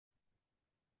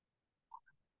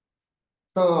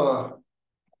So,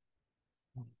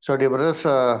 so, dear brothers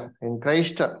in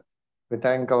Christ, we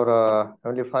thank our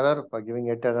Heavenly Father for giving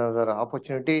yet another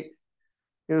opportunity.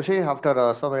 You see,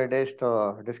 after so many days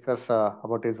to discuss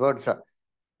about His words. So,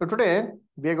 today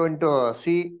we are going to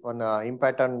see one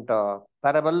important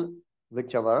parable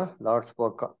which our Lord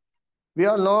spoke. We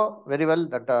all know very well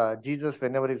that Jesus,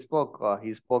 whenever he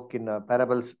spoke in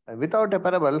parables. Without a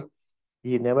parable,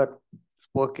 he never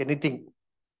spoke anything.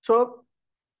 So,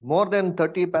 more than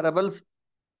 30 parables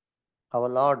our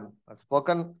Lord has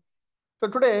spoken. So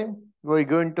today we're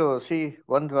going to see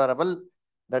one parable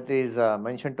that is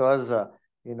mentioned to us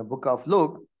in the book of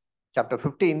Luke, chapter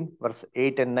 15, verse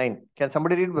 8 and 9. Can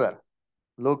somebody read there?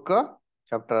 Luke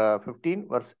chapter 15,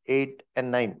 verse 8 and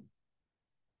 9.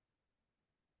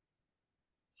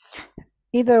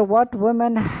 Either what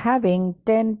woman having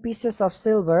 10 pieces of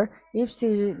silver, if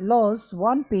she lose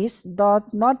one piece, doth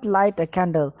not light a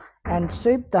candle, and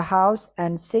sweep the house,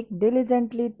 and seek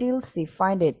diligently till she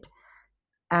find it.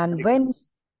 And Very good.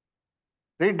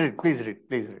 when Please read,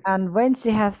 please read. and when she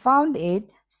hath found it,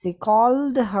 she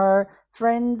called her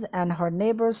friends and her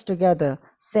neighbors together,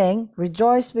 saying,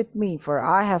 Rejoice with me, for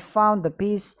I have found the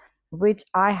piece which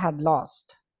I had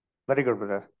lost. Very good,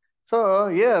 brother. So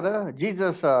here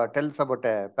Jesus tells about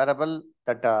a parable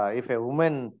that if a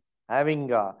woman having,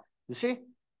 you see,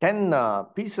 10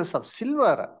 pieces of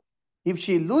silver, if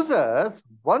she loses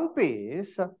one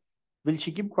piece, will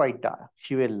she keep quiet?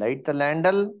 She will light the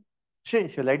candle, she'll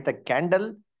light the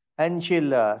candle, and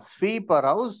she'll sweep her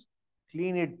house,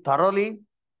 clean it thoroughly,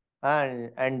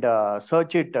 and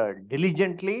search it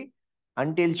diligently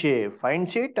until she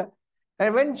finds it.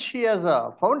 And when she has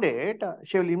found it,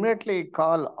 she will immediately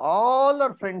call all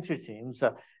her friends, it seems,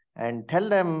 and tell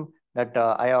them that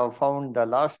I have found the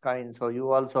lost coin, so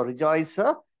you also rejoice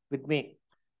with me.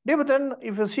 But then,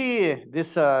 if you see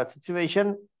this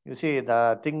situation, you see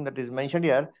the thing that is mentioned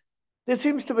here, this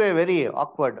seems to be very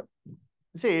awkward.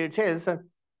 You see, it says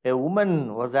a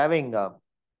woman was having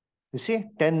you see,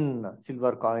 10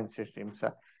 silver coins, it seems.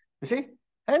 You see,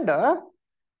 and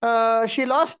she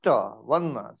lost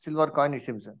one silver coin, it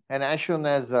seems. And as soon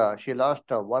as she lost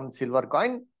one silver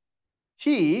coin,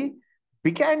 she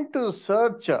began to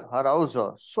search her house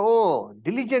so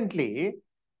diligently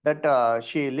that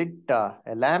she lit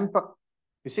a lamp,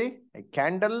 you see, a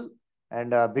candle,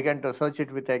 and began to search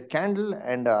it with a candle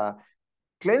and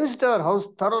cleansed her house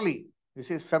thoroughly. You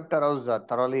see, swept her house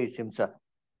thoroughly, it seems.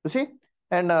 You see,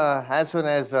 and as soon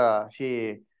as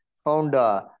she found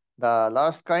the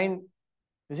last coin,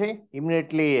 you see,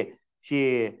 immediately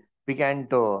she began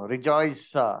to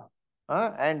rejoice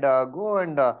and go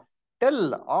and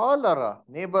tell all her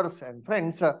neighbors and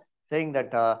friends, saying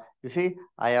that, you see,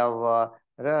 I have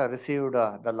received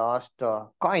the last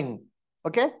coin.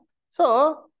 Okay,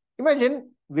 so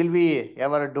imagine, will we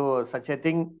ever do such a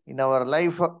thing in our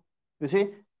life? You see,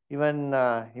 even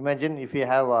imagine if we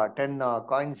have 10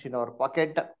 coins in our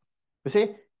pocket. You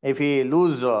see, if we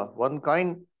lose one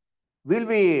coin, will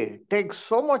we take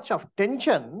so much of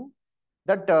tension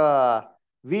that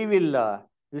we will,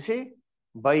 you see,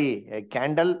 buy a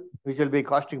candle which will be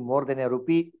costing more than a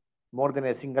rupee, more than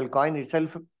a single coin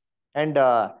itself, and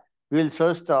we will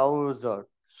search the house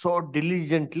so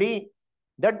diligently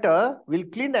that we'll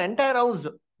clean the entire house,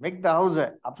 make the house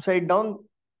upside down,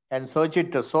 and search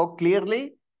it so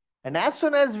clearly. And as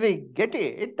soon as we get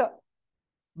it,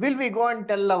 will we go and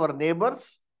tell our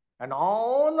neighbors and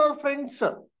all our friends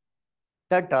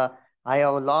that I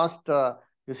have lost,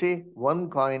 you see, one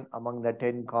coin among the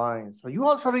 10 coins. So you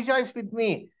also rejoice with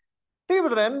me. See,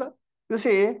 brethren, you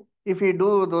see, if we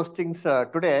do those things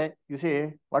today, you see,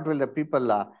 what will the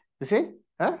people, you see,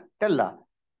 tell?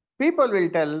 People will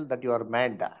tell that you are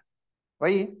mad.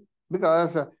 Why?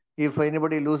 Because if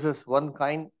anybody loses one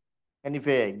coin and if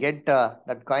they get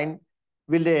that coin,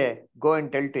 will they go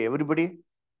and tell to everybody?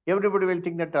 Everybody will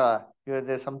think that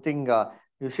there's something,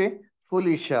 you see,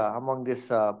 foolish among this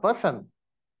person.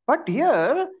 But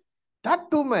here,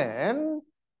 that woman,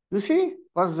 you see,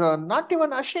 was not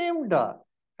even ashamed.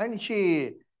 And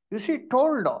she, you see,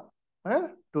 told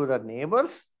to the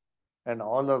neighbors and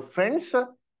all her friends,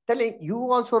 telling,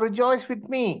 you also rejoice with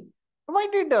me. Why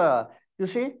did, you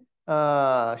see,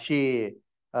 she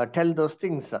tell those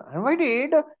things? And why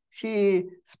did she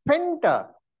spend,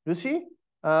 you see,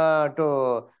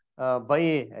 to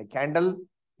buy a candle,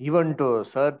 even to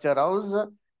search her house,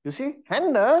 you see,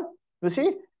 and you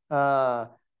see, uh,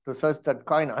 to search that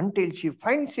coin until she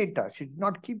finds it. She did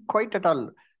not keep quiet at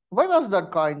all. Why was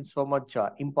that coin so much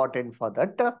important for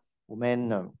that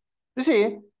woman? You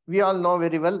see, we all know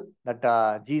very well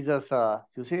that Jesus,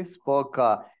 you see, spoke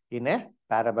in a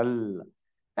parable.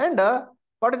 And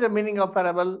What is the meaning of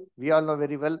parable? We all know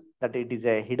very well that it is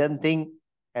a hidden thing,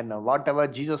 and whatever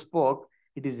Jesus spoke,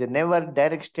 it is a never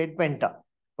direct statement.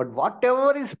 But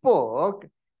whatever he spoke,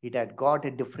 it had got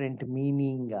a different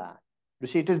meaning. You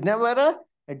see, it is never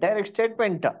a direct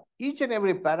statement. Each and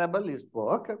every parable he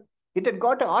spoke, it had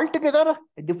got altogether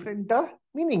a different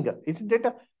meaning, isn't it?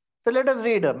 So let us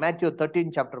read Matthew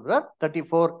 13, chapter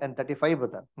 34 and 35.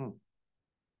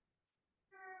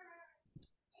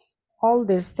 All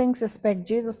these things spake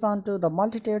Jesus unto the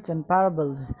multitudes in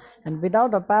parables, and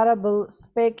without a parable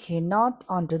spake he not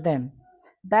unto them,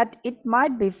 that it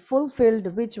might be fulfilled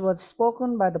which was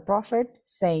spoken by the prophet,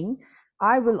 saying,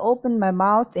 I will open my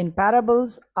mouth in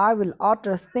parables, I will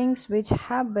utter things which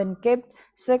have been kept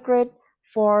secret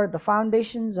for the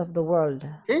foundations of the world.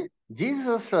 Okay?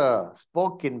 Jesus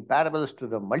spoke in parables to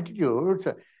the multitudes,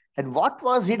 and what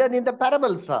was hidden in the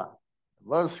parables?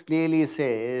 Verse clearly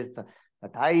says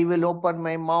that I will open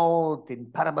my mouth in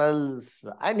parables,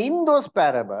 and in those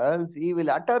parables, he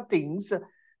will utter things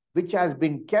which has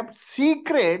been kept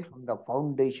secret from the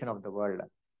foundation of the world.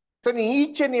 So in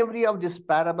each and every of these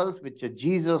parables which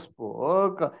Jesus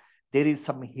spoke, there is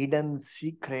some hidden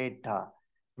secret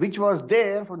which was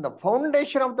there from the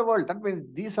foundation of the world. That means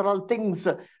these are all things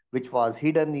which was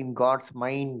hidden in God's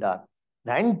mind.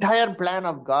 The entire plan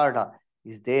of God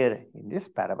is there in this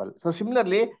parable. So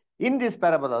similarly, in this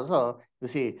parable also, you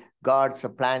see, God's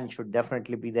plan should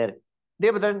definitely be there.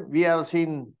 Dear brethren, we have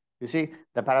seen, you see,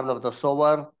 the parable of the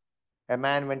sower. A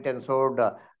man went and sowed,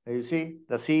 you see,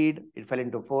 the seed. It fell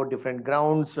into 4 different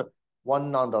grounds.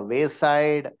 One on the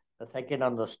wayside, the second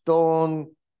on the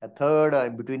stone, a third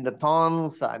in between the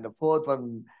thorns, and the fourth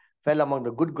one fell among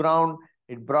the good ground.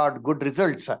 It brought good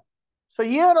results. So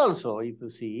here also, if you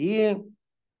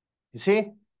see,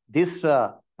 this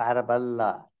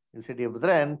parable, you see, dear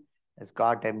brethren, has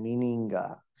got a meaning.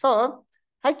 So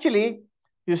actually,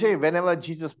 you see, whenever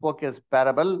Jesus spoke his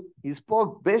parable, he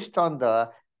spoke based on the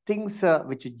things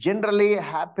which generally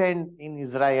happen in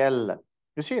Israel.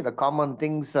 You see, the common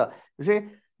things, you see,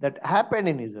 that happen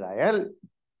in Israel.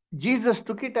 Jesus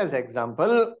took it as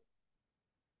example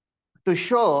to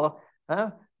show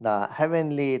the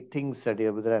heavenly things,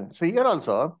 dear brethren. So here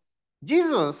also,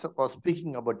 Jesus was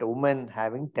speaking about a woman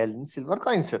having 10 silver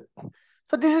coins.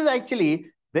 So this is actually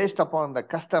based upon the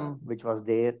custom which was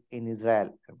there in Israel.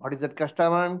 What is that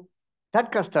custom?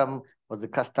 That custom was the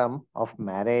custom of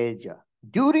marriage.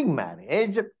 During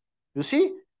marriage, you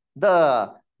see,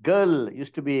 the girl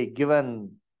used to be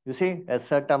given, you see, a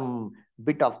certain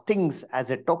bit of things as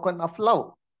a token of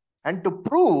love. And to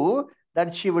prove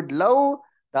that she would love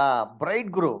the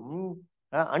bridegroom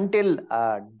until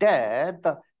death,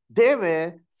 there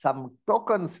were some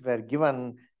tokens were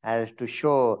given as to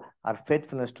show our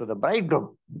faithfulness to the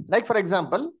bridegroom. Like, for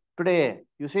example, today,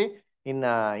 you see, in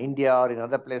India or in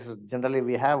other places, generally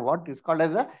we have what is called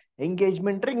as a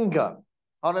engagement ring,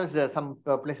 or as some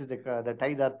places they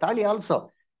tie the tali also.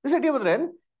 You see, dear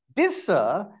brethren, this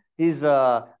is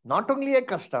not only a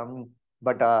custom,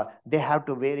 but they have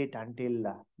to wear it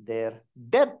until their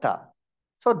death.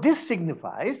 So this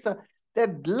signifies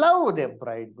that love their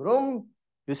bridegroom,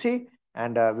 you see,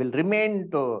 and will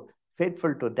remain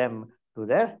faithful to them to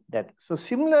their death. So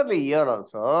similarly here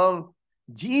also,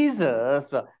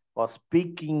 Jesus was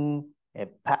speaking a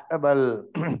parable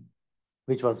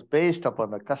which was based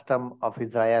upon the custom of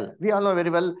Israel. We all know very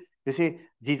well, you see,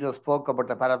 Jesus spoke about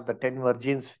the parable of the 10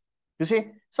 virgins. You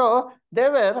see, so they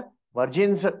were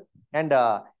virgins, and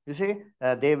you see,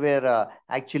 they were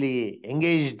actually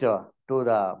engaged to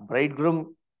the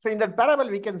bridegroom. So in that parable,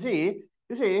 we can see,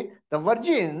 you see, the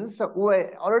virgins who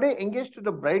were already engaged to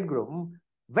the bridegroom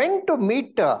went to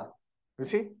meet, you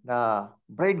see, the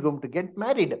bridegroom to get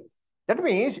married. That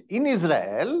means in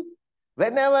Israel,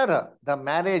 whenever the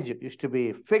marriage is to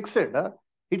be fixed,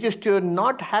 it is to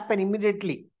not happen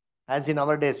immediately. As in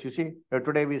our days, you see,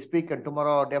 today we speak and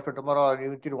tomorrow, day after tomorrow,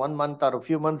 within 1 month or a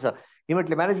few months,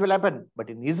 immediately marriage will happen. But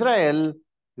in Israel,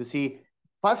 you see,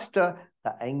 first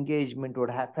the engagement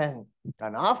would happen.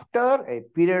 And after a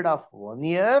period of 1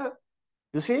 year,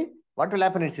 you see, what will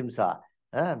happen in Simsa?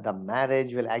 The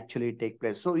marriage will actually take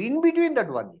place. So in between that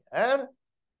 1 year,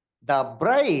 the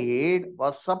bride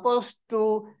was supposed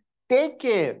to take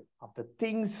care of the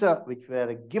things which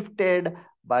were gifted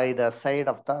by the side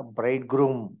of the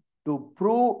bridegroom to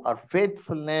prove her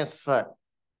faithfulness.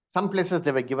 Some places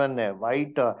they were given a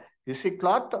white, you see,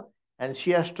 cloth, and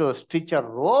she has to stitch a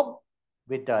robe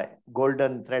with a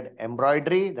golden thread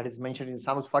embroidery that is mentioned in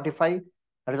Psalms 45.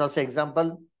 That is also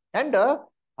example. And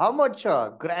how much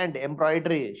grand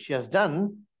embroidery she has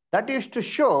done, that is to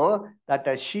show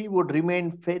that she would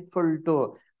remain faithful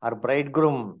to her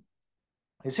bridegroom.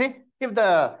 You see, If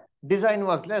the design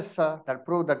was less, that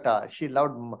proved that she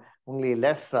loved only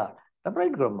less the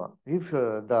bridegroom. If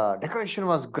the decoration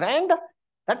was grand,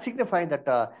 that signified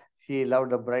that she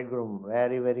loved the bridegroom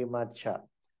very, very much.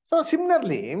 So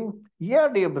similarly, here,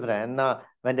 dear brethren,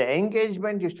 when the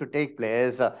engagement is to take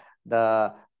place,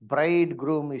 the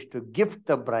bridegroom is to gift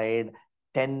the bride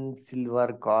 10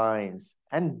 silver coins,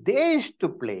 and they is to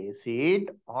place it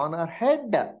on her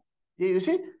head. You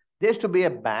see, there is to be a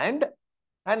band,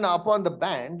 and upon the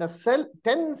band, the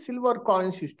 10 silver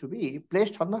coins is to be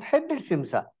placed on her head, it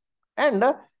seems. And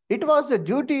it was the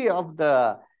duty of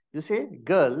the, you see,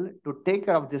 girl to take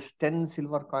care of this 10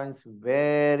 silver coins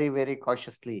very, very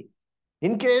cautiously.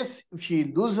 In case if she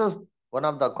loses one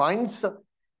of the coins,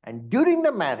 and during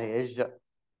the marriage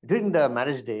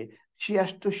day, she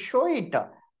has to show it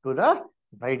to the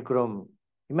bridegroom.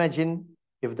 Imagine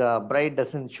if the bride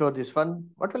doesn't show this one,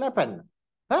 what will happen?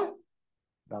 Huh?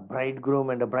 The bridegroom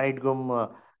and the bridegroom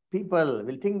people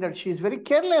will think that she is very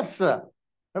careless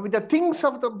with the things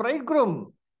of the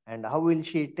bridegroom. And how will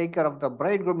she take care of the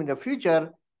bridegroom in the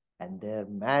future? And their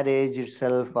marriage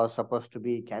itself was supposed to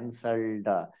be cancelled.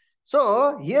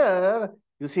 So here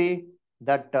you see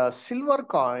that silver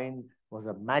coin was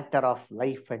a matter of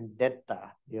life and death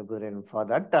for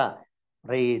that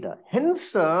bride.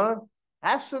 Hence,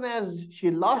 as soon as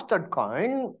she lost that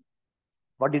coin,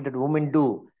 what did that woman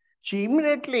do? She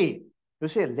immediately, you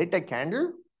say, lit a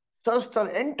candle, searched her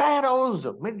entire house,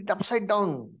 made it upside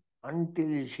down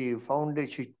until she found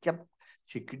it.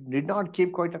 Did not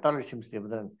keep quiet at all, it seems.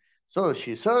 So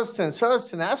she searched,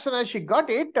 and as soon as she got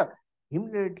it,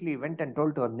 immediately went and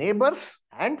told to her neighbors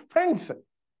and friends.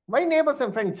 Why neighbors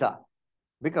and friends?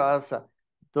 Because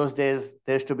those days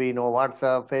there used to be no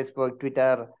WhatsApp, Facebook,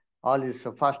 Twitter, all this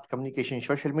fast communication,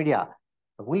 social media.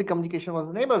 The only communication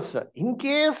was neighbors. In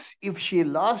case if she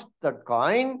lost that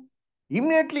coin,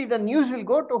 immediately the news will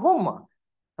go to whom?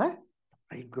 Huh?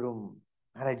 Bridegroom.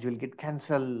 Marriage will get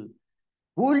cancelled.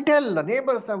 Who will tell? The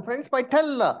neighbors and friends might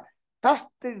tell. That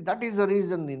is the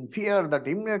reason in fear that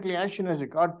immediately as soon as she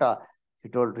got, she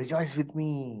told, rejoice with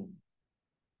me.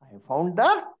 I found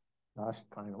the lost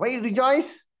coin. Why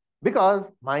rejoice? Because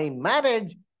my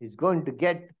marriage is going to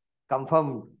get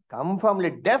confirmed.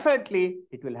 Confirmedly, definitely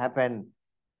it will happen.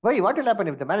 Why? What will happen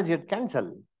if the marriage gets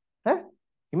cancelled? Huh?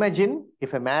 Imagine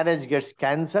if a marriage gets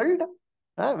cancelled,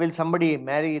 will somebody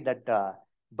marry that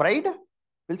bride?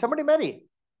 Will somebody marry?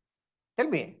 Tell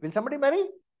me, will somebody marry?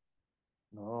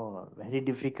 No, very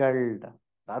difficult.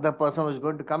 The other person who is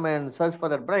going to come and search for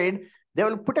that bride, they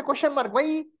will put a question mark.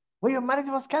 Why? Why your marriage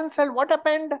was cancelled? What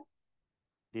happened?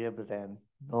 Dear brethren,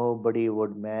 nobody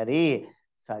would marry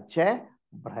such a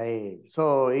bride.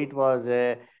 So it was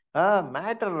a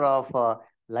matter of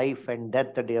life and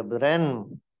death, dear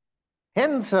brethren.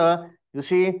 Hence, you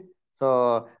see,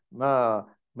 so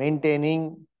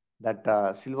maintaining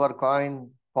that silver coin,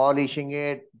 polishing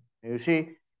it, you see,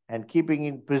 and keeping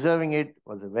it, preserving it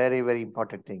was a very, very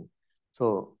important thing.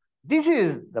 So this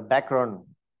is the background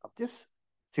of this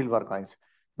silver coins.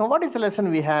 Now, what is the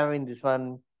lesson we have in this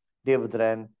one,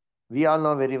 Devudran? We all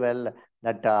know very well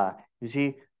that, you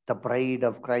see, the bride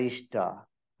of Christ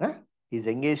is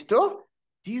engaged to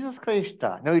Jesus Christ.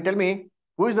 Now, you tell me,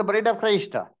 who is the bride of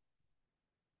Christ?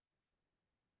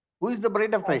 Who is the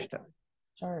bride of Christ?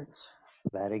 Church.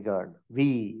 Very good.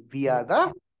 We are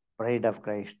the bride of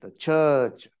Christ, the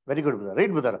church. Very good, brother.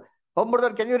 Read, brother. Home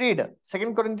brother, can you read?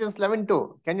 2 Corinthians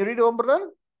 11:2. Can you read, home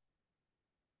brother?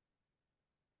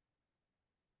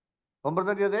 Home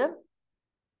brother, you're there?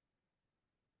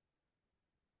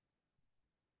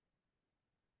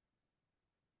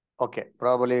 Okay,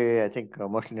 probably I think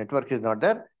mostly network is not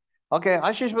there. Okay,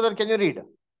 Ashish brother, can you read?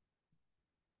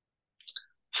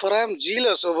 For I am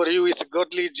jealous over you with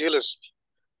godly jealousy.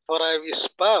 For I have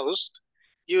espoused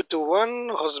you to one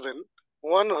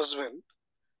husband,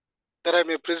 that I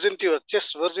may present you a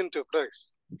chaste virgin to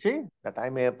Christ. See, that I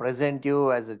may present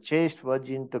you as a chaste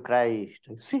virgin to Christ.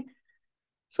 See,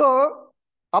 so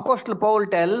Apostle Paul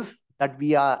tells that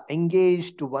we are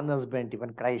engaged to one husband,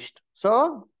 even Christ.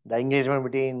 So the engagement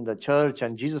between the church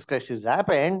and Jesus Christ is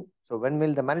happened. So when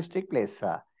will the marriage take place?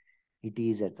 It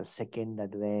is at the second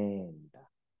advent.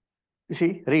 You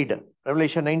see, read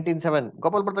Revelation 19:7.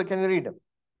 Gopal brother, can you read?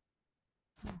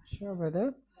 Sure,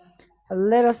 brother.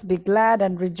 Let us be glad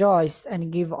and rejoice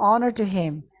and give honor to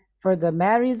him, for the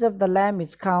marriage of the Lamb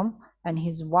is come, and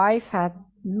his wife hath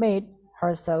made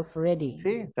herself ready.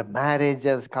 See, the marriage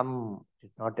has come.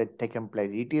 It's not yet taken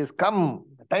place. It is come.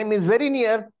 The time is very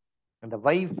near, and the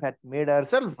wife hath made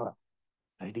herself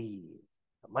ready.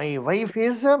 My wife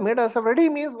is made herself ready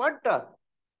means what?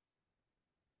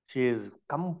 She is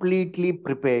completely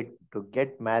prepared. to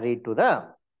get married to the,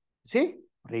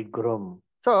 bridegroom.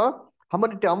 So, how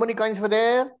many coins were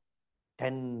there?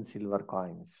 10 silver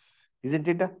coins. Isn't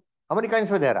it? How many coins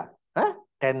were there?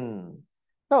 10.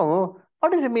 So,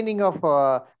 what is the meaning of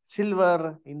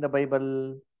silver in the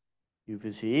Bible? If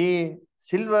you see,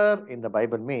 silver in the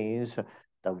Bible means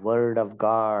the word of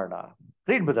God.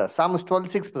 Read, brother. Psalms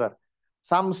 12:6, brother.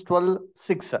 Psalms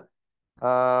 12:6.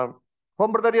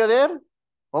 Home brother, you are there?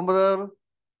 Home brother.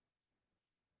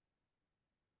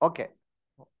 Okay.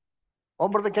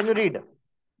 Home brother, can you read?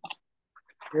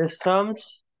 Yes,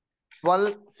 Psalms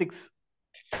 12:6.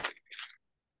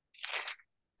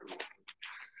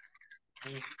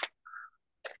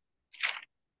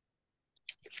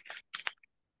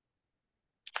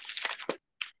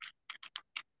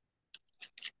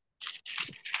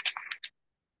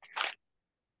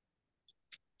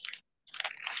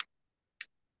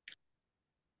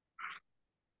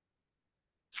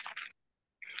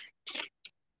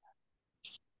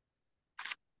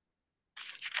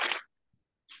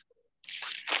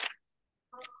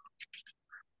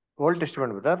 Old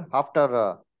Testament, brother.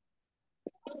 After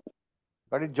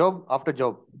what is Job? After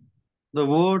Job. The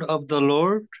word of the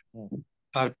Lord Hmm.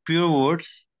 are pure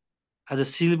words, as a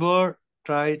silver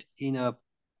tried in a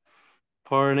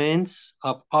furnace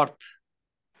of earth,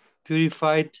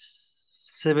 purified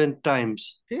 7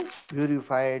 times. See?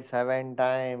 Purified 7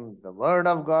 times. The word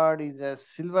of God is a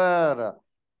silver.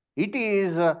 It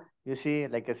is, you see,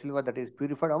 like a silver that is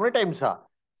purified. How many times?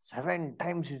 7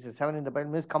 times is the 7 in the Bible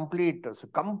means complete. So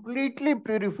completely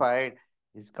purified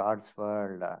is God's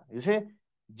word. You see,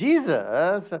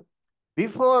 Jesus,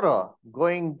 before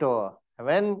going to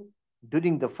heaven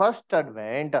during the first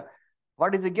advent,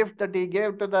 what is the gift that he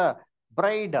gave to the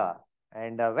bride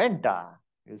and went?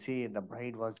 You see, the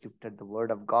bride was gifted the word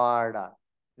of God.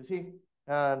 You see,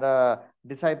 the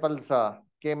disciples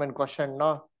came and questioned,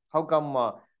 no, how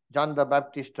come John the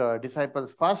Baptist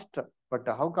disciples fast, but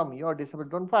how come your disciples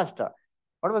don't fast?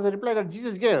 What was the reply that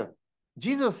Jesus gave?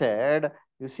 Jesus said,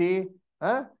 you see,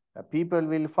 the people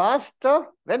will fast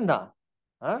when?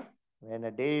 When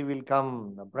a day will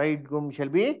come, the bridegroom shall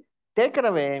be taken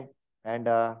away, and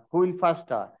who will fast?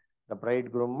 The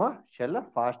bridegroom shall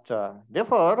fast.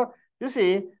 Therefore, you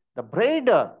see, the bride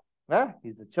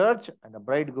is the church, and the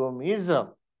bridegroom is,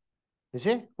 you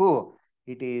see, who?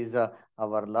 It is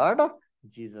our Lord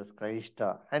Jesus Christ.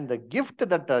 And the gift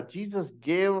that Jesus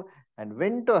gave and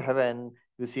went to heaven,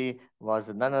 you see, was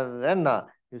none other than,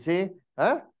 you see,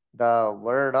 the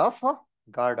word of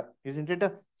God, isn't it?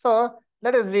 So,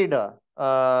 let us read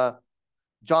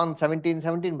John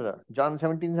 17:17, brother. John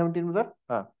 17:17,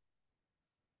 brother.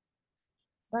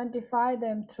 Sanctify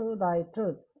them through thy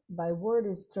truth. Thy word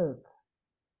is truth.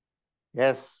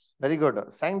 Yes, very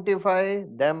good. Sanctify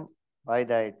them by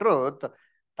thy truth.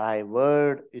 Thy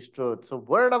word is truth. So,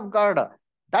 word of God,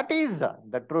 that is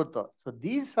the truth. So,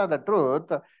 these are the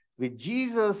truth which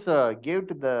Jesus gave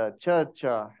to the church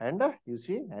and you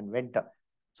see, and went.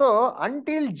 So,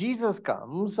 until Jesus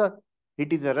comes,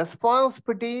 it is a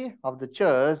responsibility of the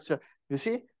church, you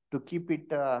see, to keep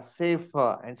it safe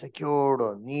and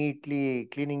secured, neatly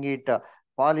cleaning it,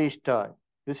 polished.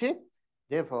 You see,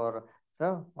 therefore,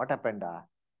 so what happened?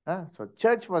 So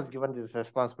church was given this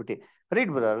responsibility. Read,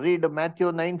 brother. Read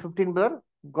Matthew 9:15, brother.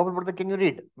 Gopal, brother, can you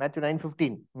read Matthew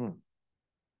 9:15?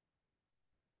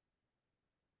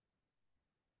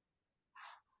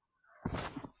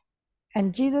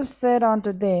 And Jesus said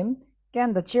unto them,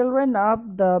 can the children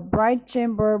of the bride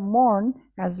chamber mourn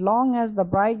as long as the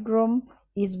bridegroom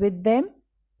is with them?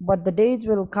 But the days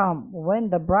will come when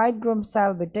the bridegroom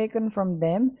shall be taken from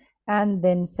them, and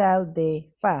then shall they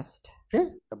fast.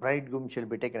 Okay? The bridegroom shall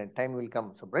be taken, and time will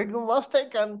come. So bridegroom was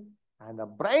taken, and the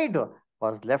bride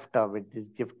was left with this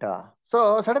gift.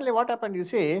 So suddenly what happened? You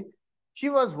see, she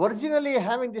was originally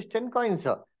having these 10 coins.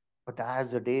 But as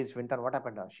the days went on, what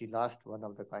happened? She lost one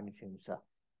of the coins.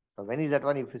 So when is that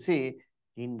one? If you see,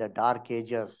 in the dark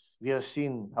ages, we have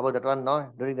seen about that one,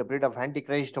 no? During the period of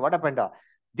Antichrist, what happened?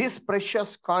 This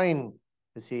precious coin,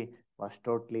 you see, was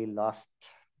totally lost.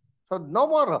 So no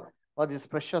more was this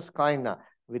precious coin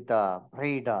with the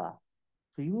bride. So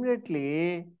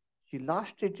immediately she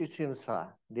lost it, it seems.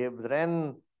 They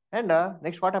ran. And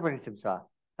next, what happened, it seems?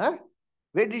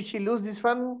 Where did she lose this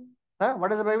one? What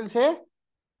does the Bible say?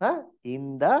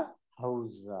 In the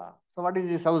house. So what is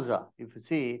this house? If you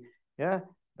see, yeah,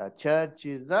 the church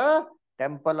is the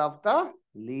temple of the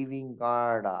living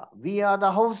God. We are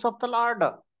the house of the Lord.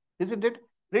 Isn't it?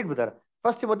 Read, brother.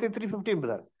 1 Timothy 3:15,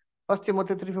 brother. 1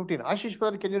 Timothy 3:15. Ashish,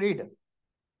 brother, can you read?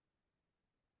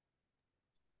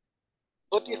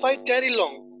 But if I tarry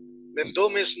long, then thou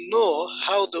mayst know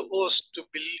how the host to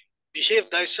believe Behave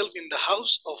thyself in the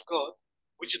house of God,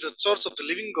 which is the church of the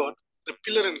living God, the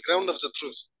pillar and ground of the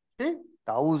truth. See,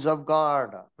 the house of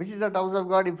God. Which is the house of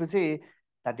God? If you see,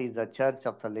 that is the church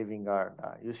of the living God.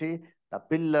 You see, the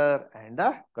pillar and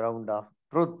the ground of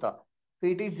truth. So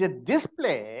it is this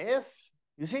place,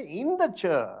 you see, in the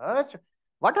church,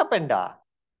 what happened?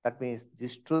 That means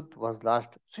this truth was lost.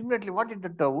 Similarly, what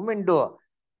did the woman do?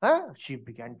 She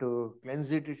began to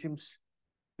cleanse it, it seems.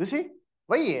 You see,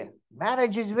 why?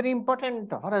 Marriage is very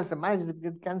important, or else the marriage will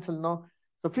get cancelled, no?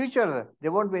 So future,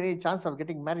 there won't be any chance of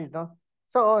getting married, no?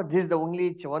 So this is the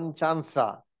only one chance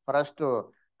for us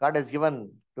to, God has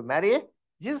given to marry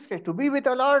Jesus Christ, to be with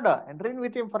our Lord and reign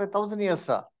with Him for 1,000 years.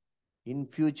 In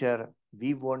future,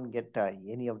 we won't get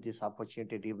any of this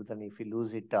opportunity even if we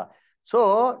lose it.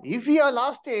 So if we are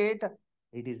lost it,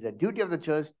 it is the duty of the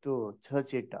church to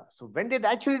search it. So when did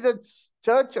actually the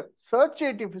church search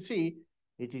it? If you see,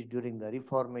 it is during the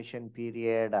Reformation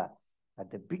period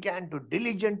that they began to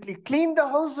diligently clean the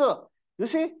house. You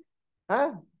see,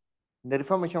 in the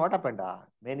Reformation, what happened?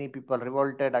 Many people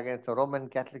revolted against the Roman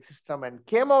Catholic system and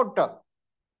came out.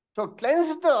 So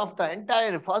cleansed of the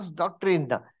entire false doctrine.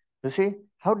 You see,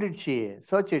 how did she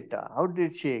search it? How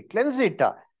did she cleanse it?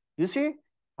 You see,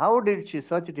 how did she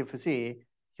search it? If you see,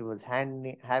 she was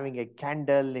having a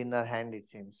candle in her hand, it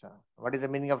seems. What is the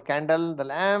meaning of candle? The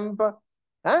lamp.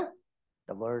 Huh?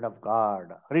 The word of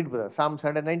God. Read, brother. Psalm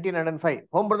 119 and 5.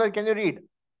 Home, brother, can you read?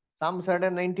 Psalm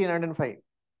 119 and 5.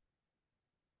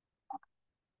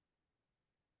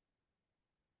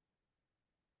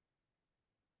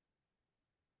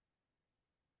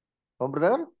 Home,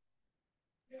 brother.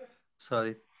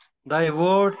 Sorry. Thy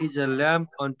word is a lamp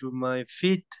unto my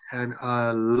feet and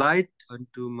a light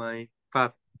unto my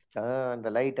path. And the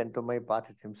light unto my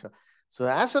path, it seems. So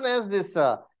as soon as this,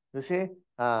 you see,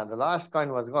 the last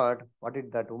coin was got, what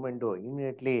did that woman do?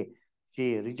 Immediately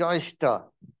she rejoiced.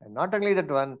 And not only that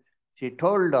one, she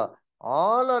told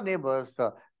all her neighbors,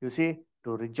 you see,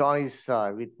 to rejoice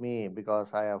with me because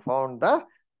I have found the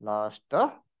last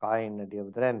coin, dear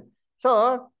brethren.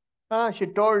 So she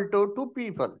told to two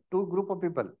people, two group of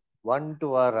people, one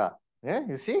to her,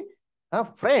 you see,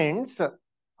 friends,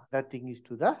 other thing is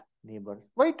to the neighbors.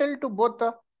 Why tell to both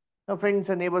the friends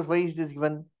and neighbors? Why is this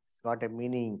given? It's got a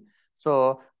meaning.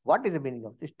 So, what is the meaning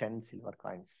of these 10 silver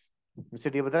coins?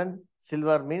 Mr. Devadan,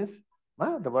 silver means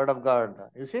the word of God.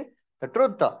 You see, the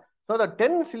truth. So, the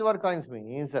 10 silver coins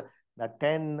means the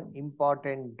 10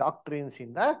 important doctrines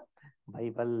in the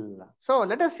Bible. So,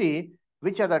 let us see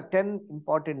which are the 10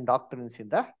 important doctrines in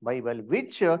the Bible,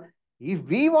 which, if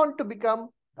we want to become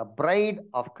the bride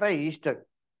of Christ,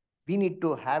 we need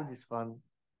to have this one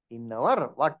in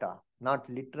our what? Not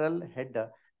literal head,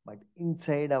 but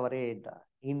inside our head,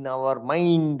 in our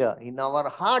mind, in our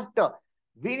heart.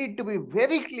 We need to be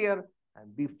very clear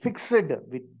and be fixed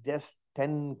with just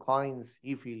 10 coins.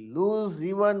 If we lose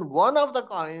even one of the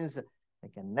coins, I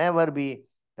can never be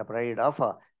the bride of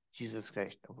Jesus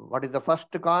Christ. What is the first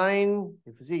coin?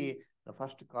 If you see, the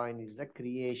first coin is the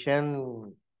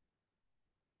creation.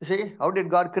 You see, how did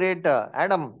God create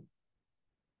Adam?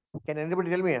 Can anybody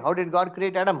tell me how did God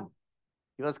create Adam?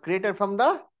 He was created from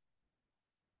the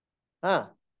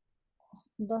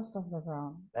Dust of the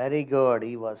ground. very good.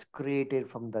 He was created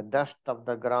from the dust of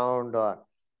the ground.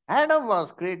 Adam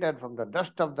was created from the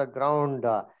dust of the ground.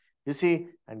 You see,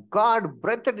 and God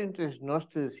breathed into his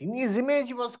nostrils. In his image,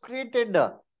 he was created.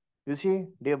 You see,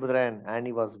 dear brethren, and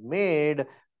he was made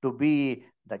to be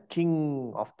the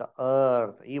king of the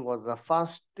earth. He was the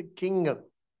first king.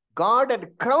 God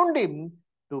had crowned him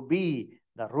to be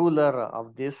the ruler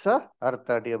of this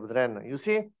earth, dear brethren. You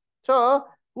see, so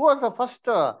who was the first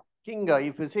king?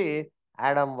 If you see,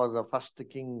 Adam was the first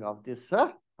king of this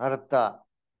earth.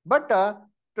 But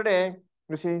today,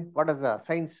 you see, what does the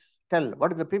science tell? What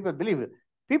does the people believe?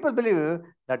 People believe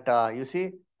that, you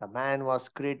see, the man was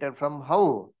created from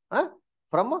how?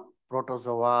 From a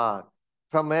protozoa,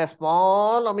 from a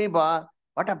small amoeba.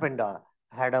 What happened?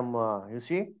 Adam, you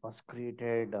see, was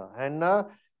created. And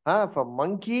from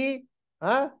monkey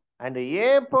and the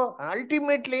ape.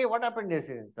 Ultimately, what happened is,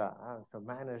 so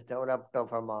man has developed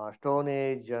from Stone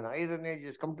Age and Iron Age,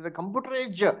 has come to the computer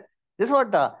age. This is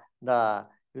what the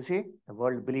you see, the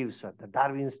world believes, the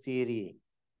Darwin's theory.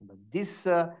 But this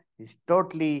is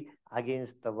totally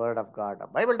against the word of God. The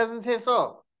Bible doesn't say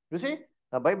so. You see,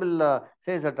 the Bible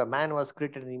says that a man was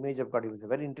created in the image of God. He was a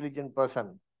very intelligent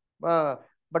person.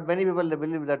 But many people they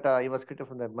believe that he was created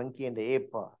from the monkey and the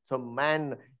ape. So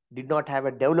man did not have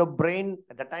a developed brain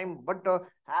at the time. But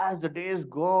as the days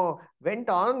went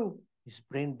on, his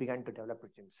brain began to develop,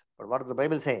 it seems. But what does the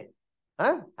Bible say?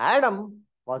 Adam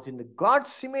was in the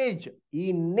God's image.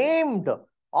 He named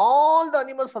all the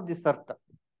animals of this earth.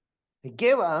 He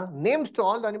gave names to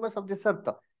all the animals of this earth.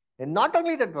 And not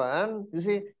only that one, you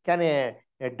see, can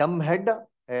a dumb head,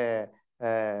 a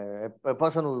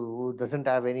person who doesn't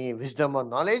have any wisdom or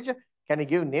knowledge, can he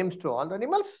give names to all the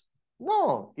animals?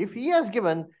 No. If he has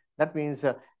given, that means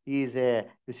he is a,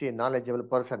 you see, a knowledgeable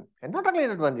person. And not only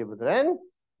that one, brethren,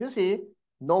 you see,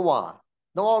 Noah.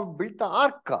 Noah built the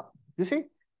ark. You see,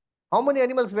 how many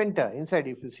animals went inside?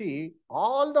 If you see,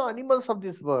 all the animals of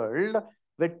this world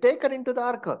were taken into the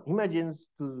ark. Imagine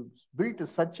to build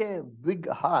such a big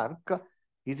ark.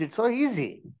 Is it so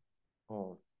easy?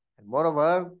 Oh. And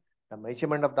moreover, the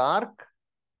measurement of the ark,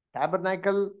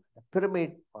 tabernacle, the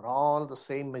pyramid are all the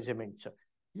same measurements.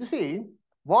 You see,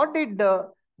 what did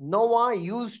Noah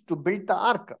use to build the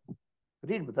ark?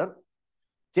 Read, brother.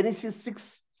 Genesis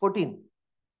 6:14.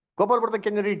 Gopal, brother,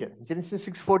 can you read? Genesis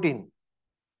 6:14.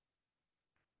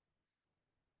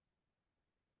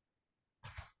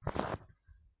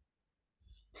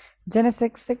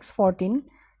 Genesis 6:14.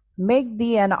 Make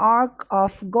thee an ark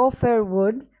of gopher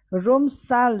wood. Rooms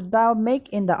shalt thou make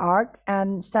in the ark,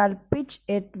 and shalt pitch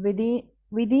it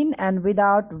within and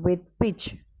without with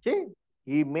pitch. See,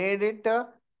 he made it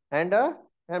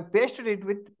and pasted it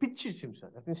with pitch, it seems.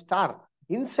 That means tar.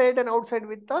 Inside and outside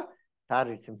with the tar,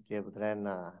 it seems. And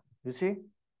you see,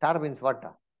 tar means what?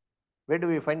 Where do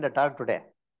we find the tar today?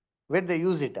 Where they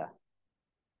use it?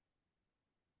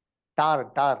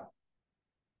 Tar.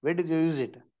 Where did you use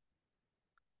it?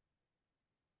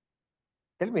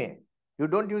 Tell me. You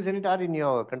don't use any tar in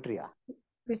your country.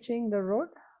 Pitching the road?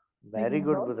 Very Making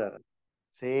good, road? brother.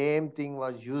 Same thing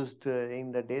was used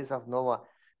in the days of Noah.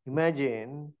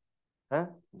 Imagine,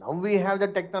 now we have the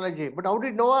technology. But how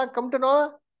did Noah come to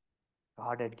know?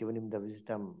 God had given him the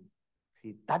wisdom.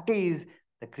 See, that is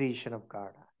the creation of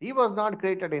God. He was not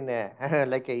created in a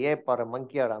like a ape or a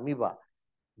monkey or amoeba.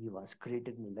 He was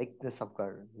created in the likeness of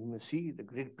God. You see the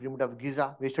great pyramid of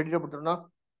Giza. We studied about it now.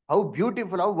 How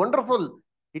beautiful, how wonderful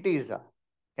it is.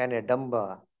 Can a dumb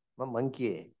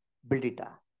monkey build it?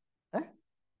 This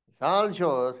all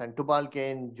shows, and Tubal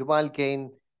Cain, Jubal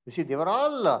Cain, you see, they were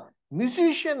all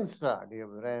musicians, dear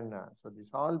brethren. So this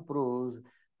all proves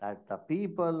that the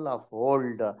people of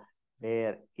old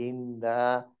were in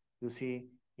the, you see,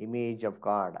 image of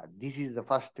God. This is the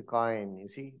first coin, you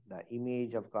see, the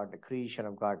image of God, the creation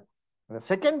of God. And the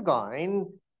second coin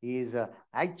is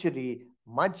actually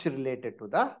much related to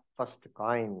the first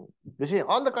coin. You see,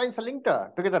 all the coins are linked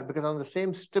together because on the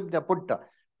same strip they are put. The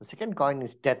second coin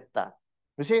is death.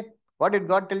 You see, what did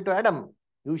God tell to Adam?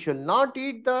 You shall not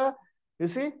eat the, you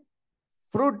see,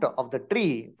 fruit of the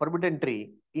tree, forbidden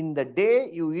tree. In the day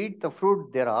you eat the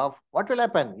fruit thereof, what will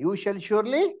happen? You shall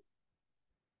surely,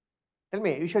 tell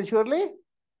me, you shall surely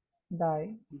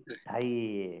Die.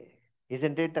 die.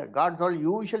 Isn't it? God told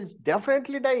you shall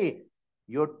definitely die.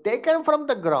 You're taken from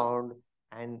the ground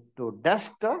and to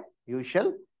dust you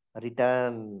shall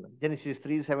return. Genesis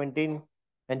 3:17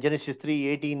 and Genesis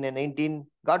 3:18 and 19.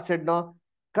 God said, no,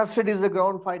 cursed is the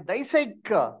ground for thy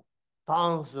sake.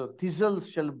 Thorns, thistles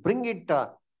shall bring it.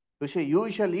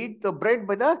 You shall eat the bread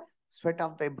by the sweat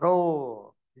of thy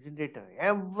brow. Isn't it?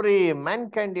 Every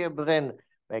mankind, dear brethren,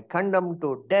 were condemned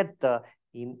to death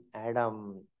in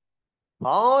Adam.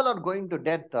 All are going to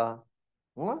death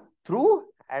through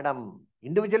Adam.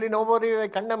 Individually, nobody were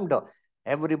condemned.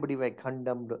 Everybody were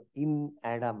condemned in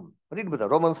Adam. Read with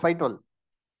Romans 5:12.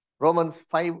 Romans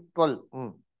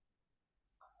 5:12.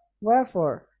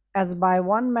 Wherefore, as by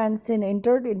one man sin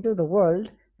entered into the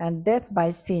world, and death by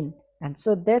sin, and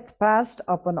so death passed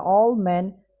upon all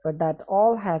men, for that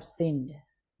all have sinned.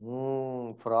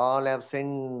 For all have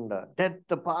sinned. Death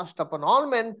passed upon all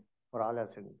men, for all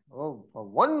have sinned. Oh, for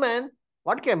one man,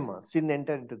 what came? Sin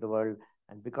entered into the world.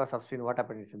 And because of sin, what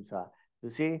happened? You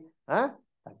see, the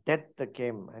death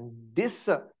came. And this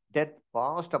death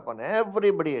passed upon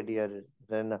everybody, dear.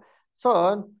 Then,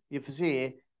 so, if you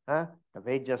see, the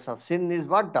wages of sin is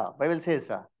what? The Bible says,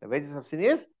 the wages of sin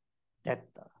is death.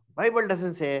 Bible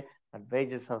doesn't say that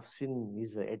wages of sin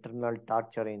is eternal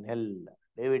torture in hell.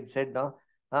 David said, no,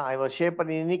 I was shapen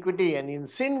in iniquity, and in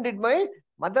sin did my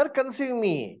mother conceive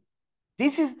me.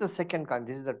 This is the second kind.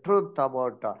 This is the truth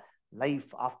about life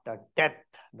after death,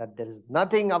 that there is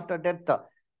nothing after death.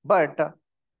 But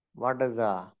what does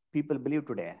the people believe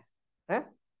today?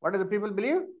 What do the people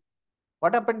believe?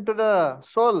 What happened to the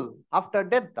soul after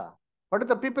death? What do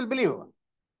the people believe?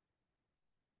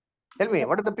 Tell me,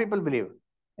 what do the people believe?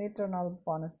 Eternal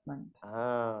punishment.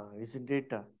 Isn't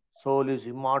it? Soul is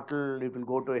immortal, it will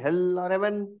go to hell or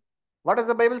heaven. What does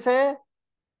the Bible say?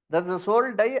 Does the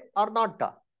soul die or not?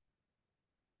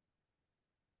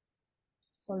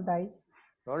 Soul dies.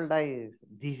 Don't die.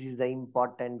 This is the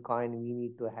important coin. We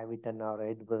need to have it in our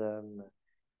head, brother.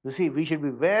 You see, we should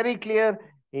be very clear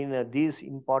in these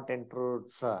important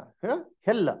truths. Hell.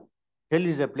 Hell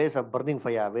is a place of burning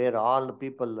fire where all the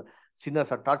people,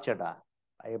 sinners are tortured.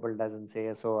 Bible doesn't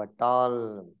say so at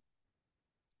all.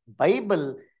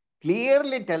 Bible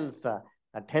clearly tells that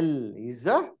hell is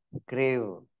a grave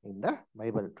in the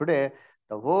Bible. Today,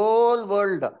 the whole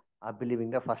world are believing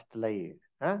the first lie.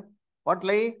 Huh? What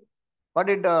lie? What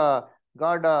did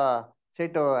God say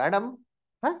to Adam?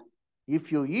 Huh?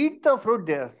 If you eat the fruit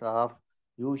thereof,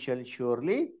 you shall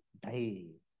surely die.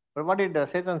 But what did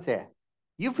Satan say?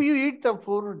 If you eat the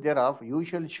fruit thereof, you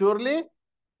shall surely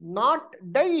not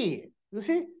die. You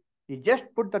see, he just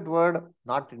put that word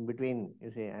not in between.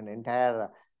 You see, an entire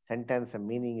sentence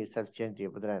meaning itself changed.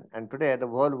 And today, the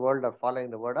whole world are following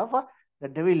the word of the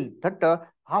devil. That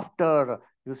after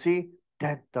you see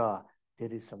death,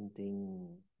 there is something.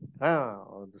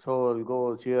 The soul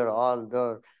goes here, all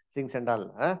the things and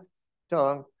all.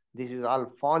 So this is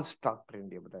all false doctrine,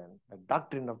 dear brethren. The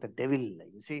doctrine of the devil.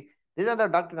 You see, these are the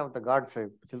doctrine of the God's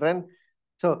children.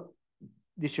 So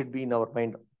this should be in our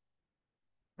mind.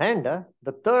 And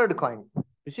the third coin,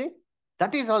 you see,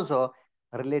 that is also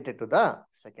related to the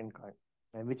second coin.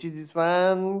 And which is this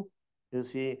one? You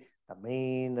see, the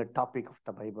main topic of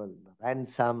the Bible, the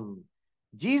ransom.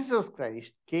 Jesus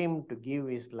Christ came to give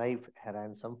his life a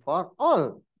ransom for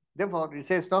all. Therefore, it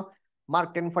says no,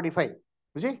 Mark 10:45.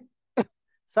 You see,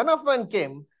 Son of Man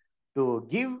came to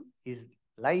give his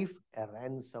life a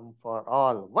ransom for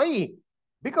all. Why?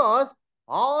 Because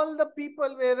all the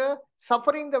people were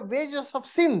suffering the wages of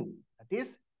sin, that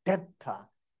is death.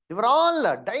 They were all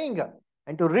dying.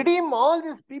 And to redeem all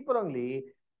these people only,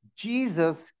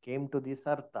 Jesus came to this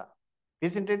earth.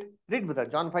 Isn't it? Read with her.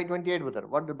 John 5:28 with her.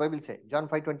 What the Bible say? John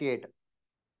 5:28.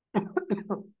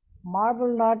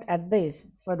 Marvel not at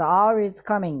this, for the hour is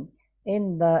coming,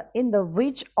 in the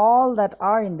which all that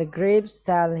are in the graves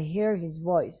shall hear his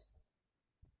voice.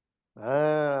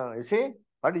 You see,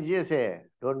 what did Jesus say?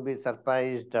 Don't be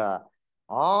surprised.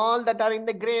 All that are in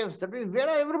the graves, that means where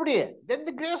are everybody? Then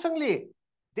the graves only.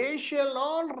 They shall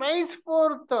all rise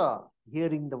forth,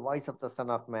 hearing the voice of the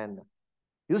Son of Man.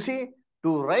 You see,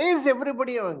 to raise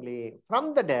everybody only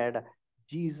from the dead,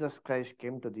 Jesus Christ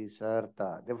came to this earth.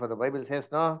 Therefore, the Bible says,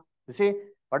 no, you see,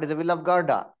 what is the will of God?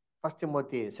 First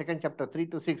Timothy, 2nd chapter, 3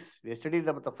 to 6. We studied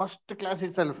about the first class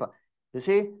itself. You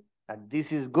see, that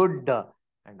this is good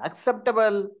and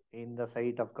acceptable in the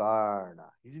sight of God.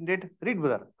 Isn't it? Read,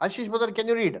 brother. Ashish, brother, can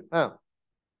you read?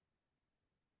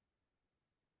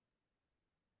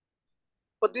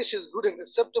 But this is good and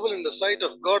acceptable in the sight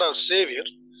of God our Savior,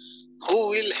 who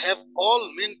will have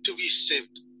all men to be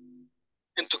saved,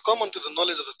 and to come unto the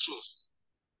knowledge of the truth.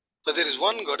 For there is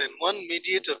one God and one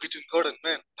mediator between God and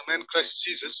man, the man Christ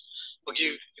Jesus, who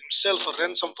gave himself a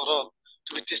ransom for all,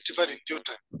 to be testified in due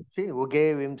time. See, who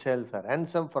gave himself a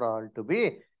ransom for all to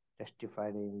be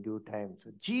testified in due time.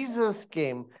 So Jesus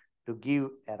came to give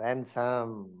a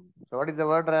ransom. So what is the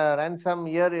word ransom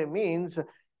here? It means,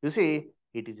 you see,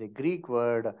 it is a Greek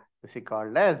word, you see,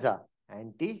 called as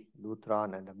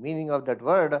anti-Lutheran. And the meaning of that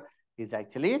word is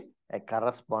actually a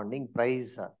corresponding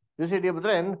price. You see, dear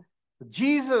brethren,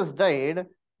 Jesus died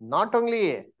not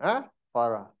only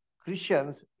for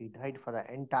Christians, he died for the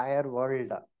entire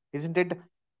world. Isn't it?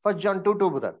 First John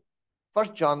 2:2, brother.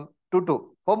 First John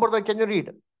 2:2. Home, brother, can you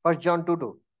read? First John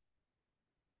 2:2.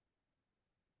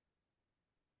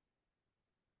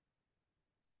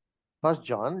 First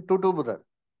John 2:2, brother.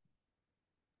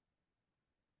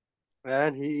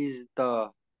 And he is the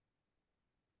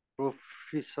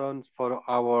propitiation for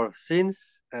our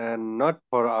sins, and not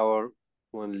for our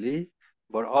only,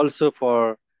 but also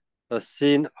for the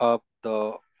sin of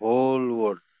the whole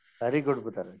world. Very good,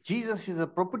 brother. Jesus is a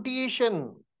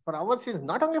propitiation for our sins,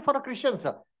 not only for the Christians,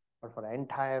 but for the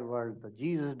entire world. So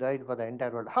Jesus died for the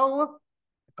entire world. How?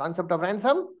 The concept of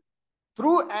ransom?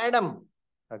 Through Adam,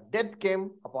 the death came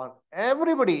upon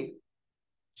everybody.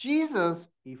 Jesus,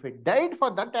 if he died for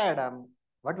that Adam,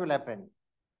 what will happen?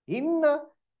 In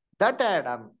that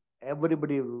Adam,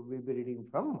 everybody will be reading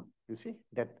from, you see,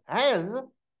 death. As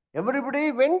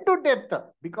everybody went to death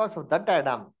because of that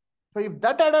Adam. So if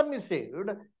that Adam is saved,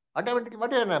 automatically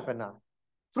what will happen now?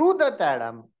 Through that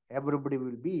Adam, everybody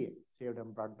will be saved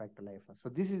and brought back to life. So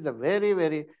this is the very,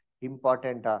 very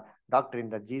important doctrine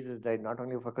that Jesus died not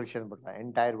only for Christians, but for the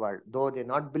entire world. Though they're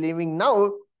not believing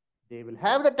now, they will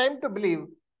have the time to believe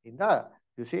in the,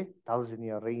 you see,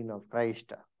 1,000-year reign of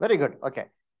Christ. Very good. Okay.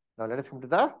 Now let us come to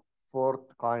the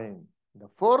fourth coin. The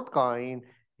fourth coin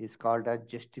is called a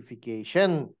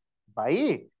justification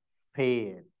by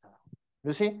faith.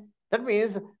 You see, That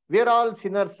means we are all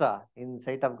sinners in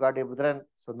sight of God, brethren.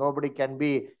 So nobody can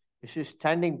be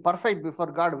standing perfect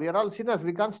before God. We are all sinners.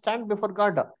 We can't stand before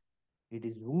God. It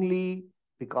is only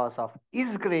because of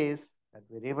His grace that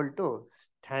we are able to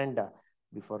stand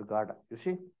before God. You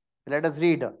see, let us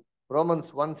read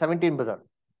Romans 1:17, brother.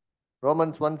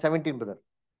 Romans 1:17, brother.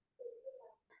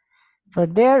 For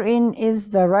therein is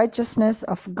the righteousness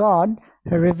of God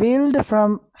revealed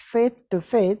from faith to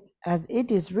faith, as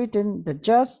it is written, the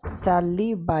just shall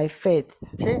live by faith.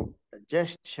 See, the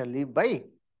just shall live by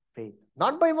faith,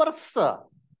 not by works.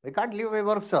 We can't live by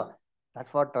works.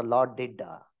 That's what the Lord did.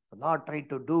 The Lord tried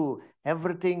to do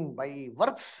everything by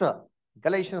works.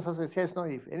 Galatians also says, no,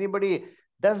 if anybody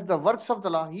does the works of the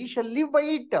law, he shall live by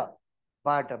it.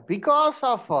 But because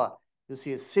of, you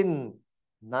see, sin,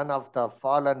 none of the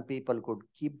fallen people could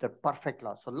keep the perfect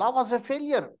law. So law was a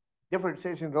failure. Therefore, it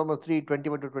says in Romans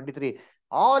 3:21-23,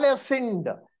 all have sinned,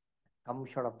 come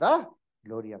short of the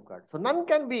glory of God. So none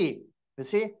can be, you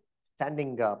see,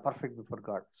 standing perfect before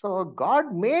God. So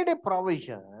God made a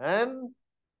provision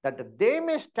that they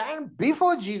may stand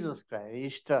before Jesus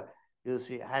Christ, you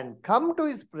see, and come to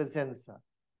His presence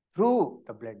through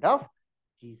the blood of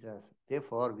Jesus.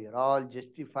 Therefore, we are all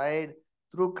justified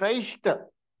through Christ.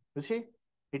 You see,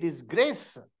 it is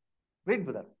grace. Read,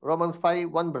 brother. Romans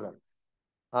 5:1, brother.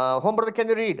 Home brother, can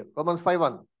you read Romans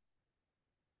 5:1?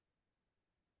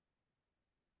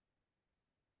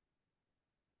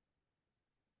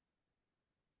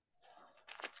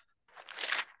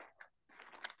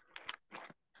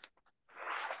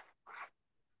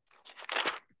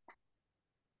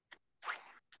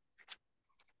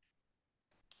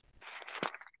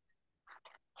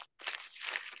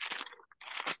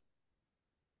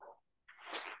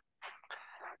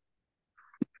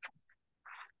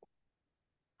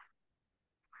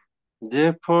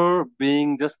 Therefore,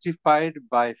 being justified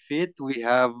by faith, we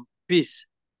have peace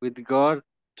with God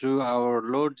through our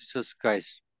Lord Jesus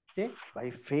Christ. Okay?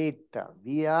 By faith,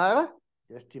 we are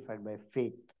justified by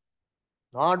faith,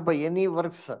 not by any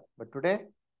works. But today,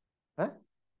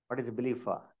 what is the belief?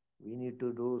 We need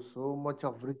to do so much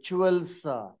of rituals,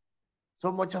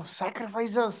 so much of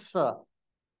sacrifices.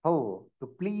 How? To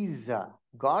please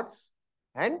gods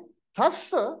and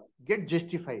thus get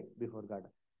justified before God.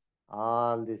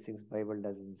 All these things Bible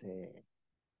doesn't say.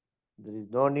 There is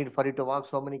no need for you to walk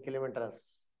so many kilometers.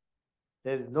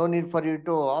 There is no need for you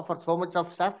to offer so much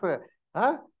of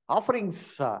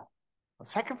offerings,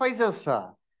 sacrifices.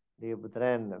 Dear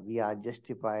brethren, we are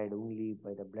justified only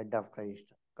by the blood of Christ.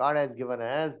 God has given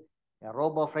us a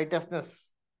robe of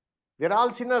righteousness. We are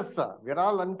all sinners. We are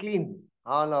all unclean.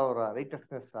 All our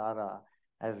righteousness are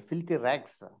as filthy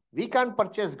rags. We can't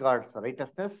purchase God's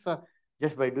righteousness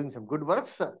just by doing some good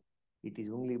works. It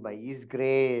is only by His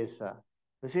grace.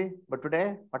 You see, but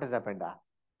today, what has happened?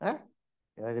 I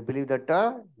believe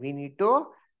that we need to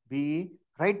be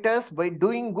righteous by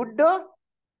doing good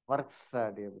works,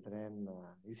 dear brethren.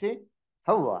 You see,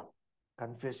 how?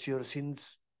 Confess your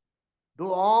sins.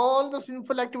 Do all the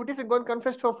sinful activities and go and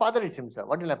confess to our Father Himself.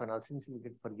 What will happen? Our sins will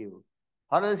get forgiven.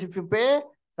 Or else if you pay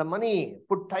some money,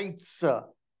 put tithes, so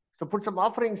put some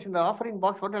offerings in the offering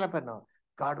box, what will happen now?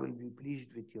 God will be pleased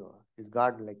with you. Is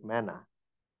God like manna?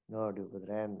 No, dear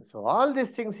brethren. So all these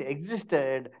things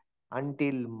existed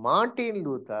until Martin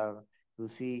Luther, you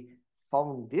see,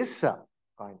 found this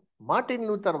coin. Martin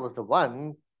Luther was the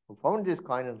one who found this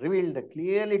coin and revealed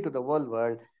clearly to the whole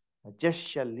world, just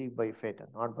shall live by faith and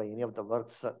not by any of the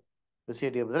works. You see,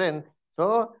 dear brethren.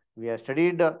 So we have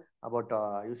studied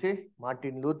about, you see,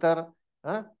 Martin Luther.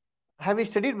 Have we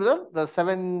studied, brother, the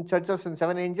 7 churches and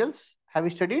 7 angels? Have we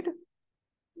studied?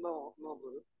 No,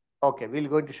 brother. Okay, we'll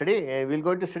go to study. We'll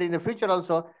go to study in the future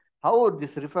also how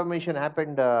this Reformation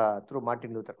happened through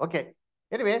Martin Luther. Okay.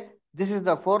 Anyway, this is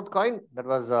the 4th coin that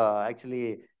was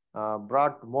actually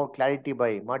brought more clarity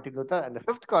by Martin Luther. And the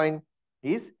 5th coin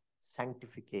is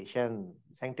sanctification.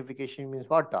 Sanctification means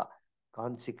what?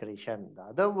 Consecration. The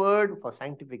other word for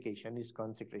sanctification is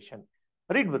consecration.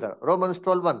 Read, brother. Romans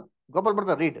 12:1. Gopal,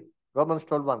 brother, read. Romans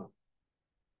 12:1.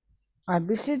 I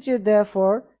beseech you,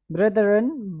 therefore,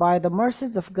 brethren, by the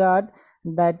mercies of God,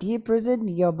 that ye present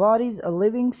your bodies a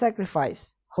living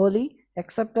sacrifice, holy,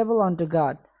 acceptable unto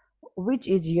God, which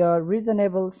is your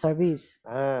reasonable service.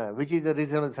 Which is the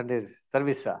reasonable Sunday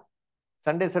service?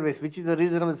 Sunday service, which is the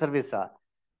reasonable service?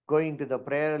 Going to the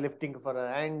prayer, lifting for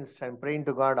our hands and praying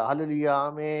to God, hallelujah,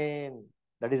 amen.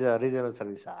 That is a reasonable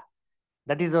service.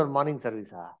 That is our morning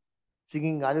service.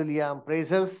 Singing hallelujah and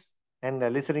praises and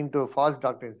listening to false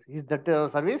doctrines. Is that a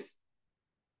service?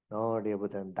 No, dear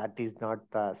Bhutan, that is not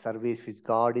the service which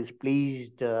God is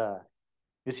pleased.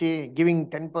 You see, giving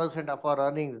 10% of our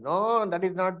earnings. No, that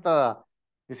is not the,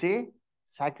 you see,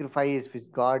 sacrifice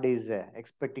which God is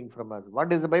expecting from us. What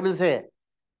does the Bible say?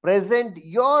 Present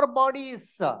your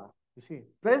bodies. You see,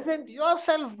 present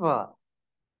yourself.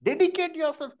 Dedicate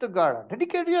yourself to God.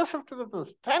 Dedicate yourself to the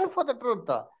truth. Stand for the truth.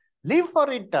 Live for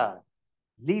it.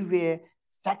 Live a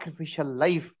sacrificial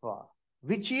life,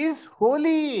 which is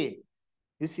holy.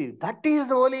 You see, that is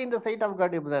holy in the sight of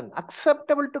God, Abraham.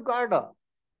 Acceptable to God.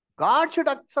 God should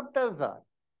accept us.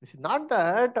 You see, not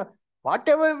that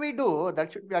whatever we do,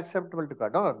 that should be acceptable to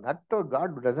God. No, that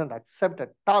God doesn't accept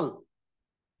at all.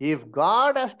 If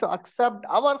God has to accept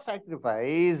our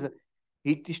sacrifice,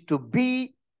 it is to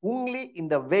be only in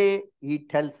the way He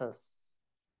tells us.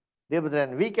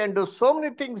 Then we can do so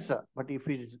many things, but if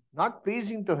it is not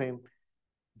pleasing to Him,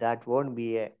 that won't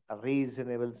be a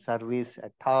reasonable service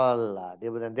at all.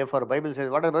 Therefore, the Bible says,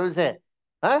 what does the Bible say?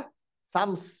 Huh?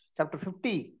 Psalms chapter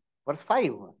 50, verse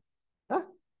 5. Huh?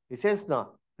 It says,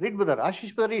 no. Read, brother.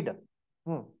 Ashish, brother, read.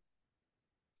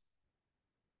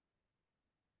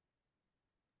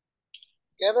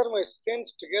 Gather my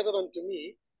saints together unto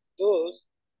me, those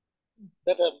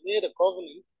that have made a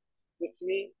covenant with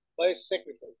me by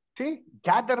sacrifice. See,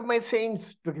 gather my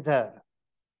saints together.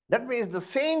 That means the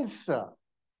saints,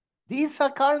 these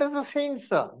are called as the saints.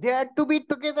 They are to be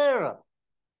together.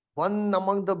 One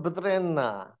among the brethren.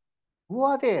 Who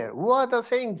are there? Who are the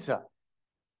saints?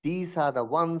 These are the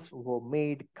ones who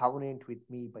made covenant with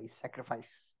me by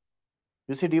sacrifice.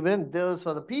 You see, even those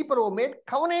are the people who made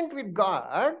covenant with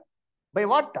God by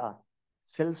what?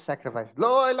 Self-sacrifice.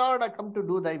 Lord, I come to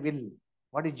do thy will.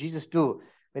 What did Jesus do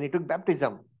when he took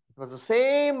baptism? It was the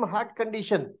same heart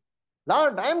condition.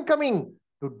 Lord, I am coming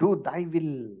to do thy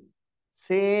will.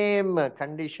 Same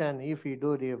condition. If we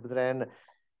do,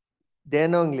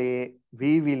 then only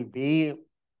we will be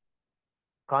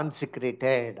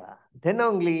consecrated. Then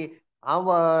only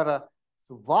our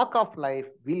walk of life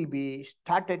will be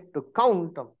started to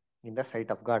count in the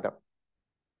sight of God.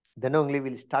 Then only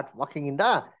we'll start walking in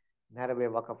the narrow way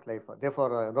walk of life.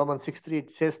 Therefore, Romans 6:3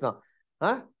 it says now,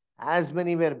 as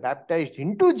many were baptized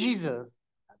into Jesus,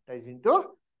 baptized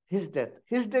into his death.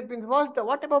 His death means what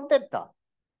about death?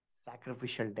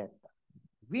 Sacrificial death.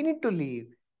 We need to live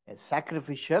a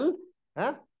sacrificial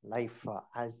life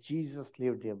as Jesus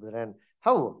lived here. And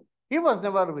how? He was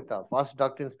never with the false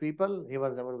doctrines people. He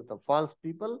was never with the false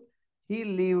people. He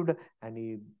lived and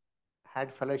he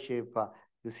had fellowship,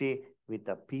 you see, with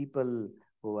the people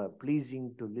who were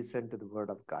pleasing to listen to the word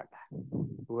of God,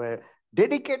 who were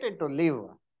dedicated to live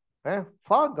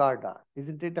for God,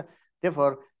 isn't it?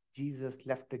 Therefore, Jesus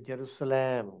left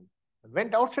Jerusalem,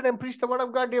 went outside and preached the word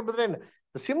of God, dear brethren.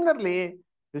 So similarly,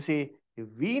 you see, if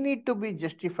we need to be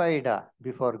justified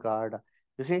before God,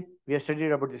 you see, we have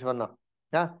studied about this one now.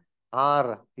 Yeah?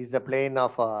 R is the plane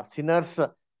of sinners,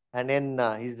 and N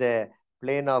is the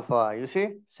plane of, you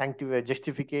see,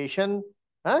 justification,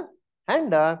 and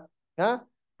and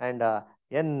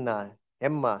N,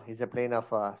 M is the plane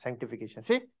of sanctification.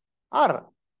 See, R,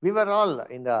 we were all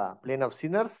in the plane of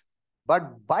sinners,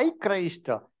 but by Christ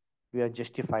we are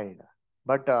justified.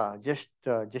 But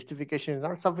justification is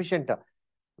not sufficient.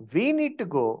 We need to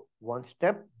go one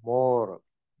step more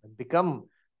and become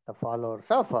the followers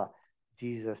of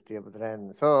Jesus, dear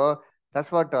brethren. So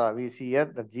that's what we see here,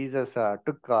 that Jesus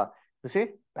took, you see,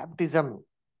 baptism.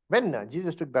 When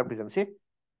Jesus took baptism, see,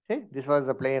 this was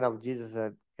the plan of Jesus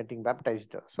getting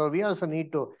baptized. So we also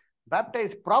need to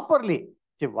baptize properly.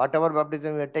 See, whatever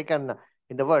baptism we have taken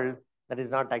in the world, that is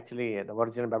not actually the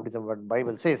original baptism what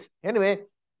Bible says. Anyway,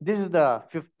 this is the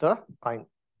fifth coin.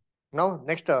 Now,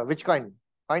 next, which coin?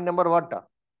 Coin number what?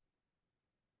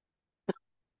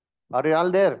 Are you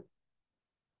all there?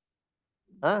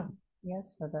 Huh?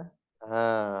 Yes, Father.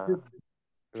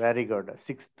 Very good.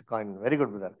 Sixth coin. Very good,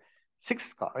 brother.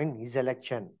 Sixth coin is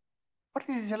election. What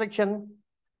is election?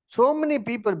 So many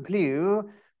people believe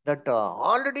that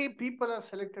already people are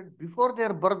selected before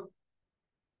their birth,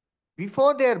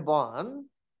 before they are born,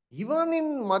 even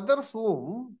in mother's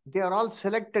womb, they are all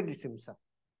selected, it seems.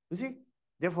 You see?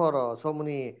 Therefore, so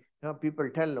many people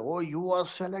tell, oh, you are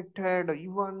selected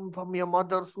even from your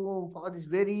mother's womb for this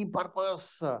very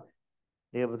purpose.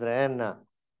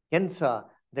 Hence,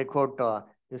 they quote,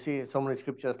 you see, so many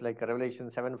scriptures like Revelation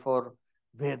 7:4,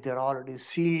 where they're already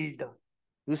sealed.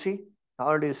 You see,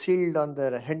 already sealed on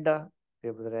their head. Are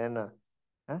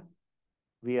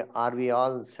we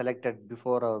all selected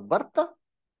before our birth?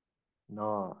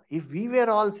 No. If we were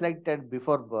all selected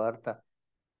before birth,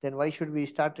 then why should we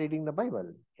start reading the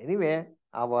Bible? Anyway,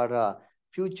 our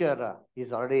future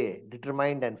is already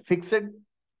determined and fixed.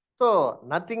 So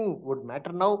nothing would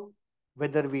matter now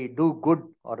whether we do good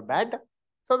or bad.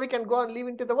 so we can go and live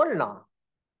into the world now.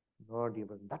 No, dear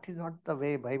brother, that is not the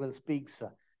way Bible speaks.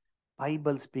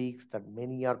 Bible speaks that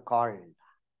many are called,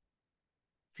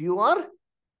 few are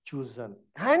chosen,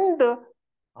 and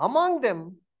among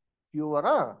them few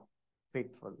are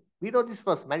faithful. We know this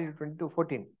verse, Matthew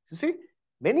 22:14. You see,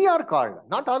 many are called,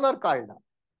 not all are called,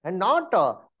 and not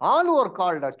all who are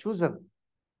called are chosen.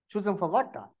 Chosen for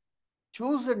what?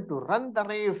 Chosen to run the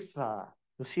race.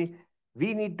 You see,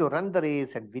 we need to run the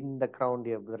race and win the crown,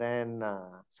 dear brethren.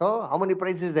 So, how many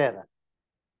prizes there?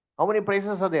 How many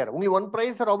prizes are there? Only one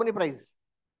prize or how many prizes?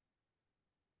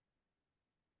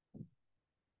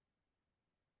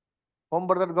 Home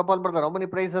brother, Gopal brother, how many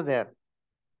prizes are there?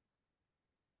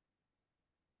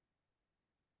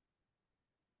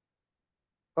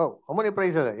 Oh, how many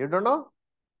prizes are there? You don't know?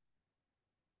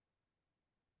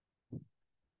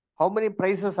 How many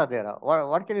prizes are there?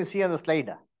 What can you see on the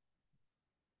slide?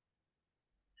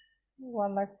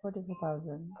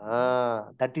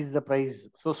 1,44,000. That is the prize.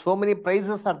 So many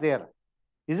prizes are there,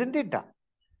 isn't it?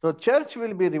 So church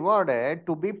will be rewarded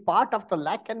to be part of the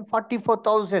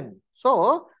 144,000.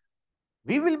 So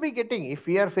we will be getting, if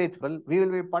we are faithful, we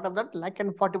will be part of that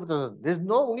 144,000. There is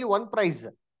no only one prize.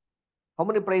 How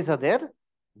many prizes are there?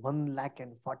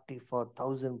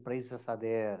 144,000 prizes are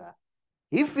there.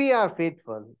 If we are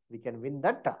faithful, we can win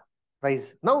that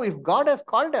prize. Now, if God has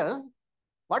called us,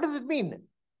 what does it mean?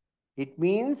 It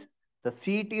means the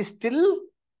seat is still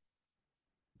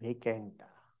vacant.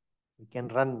 We can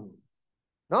run.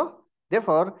 No?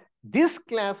 Therefore, this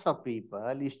class of people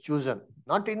is chosen,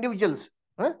 not individuals.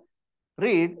 Huh?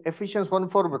 Read Ephesians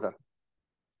 1:4, brother.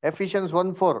 Ephesians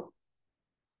 1:4.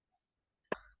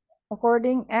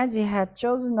 According as he had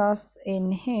chosen us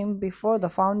in him before the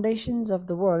foundations of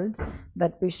the world,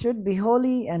 that we should be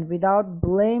holy and without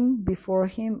blame before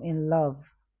him in love.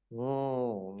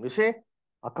 You see,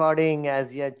 according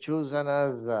as he had chosen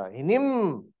us in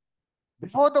him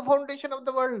before the foundation of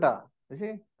the world. You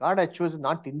see, God has chosen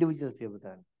not individuals here,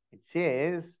 brother. It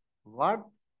says what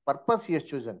purpose he has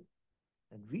chosen.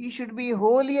 And we should be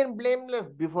holy and blameless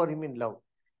before him in love.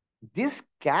 This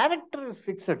character is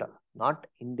fixed, not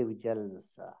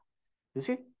individuals. You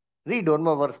see, read one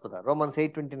more verse, brother. Romans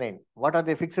 8:29. What are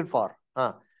they fixed for?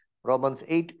 Romans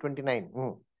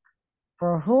 8:29.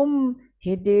 For whom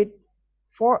he did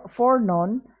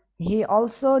foreknown, he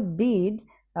also did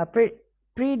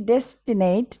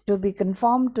predestinate to be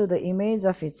conformed to the image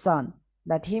of his Son,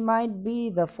 that he might be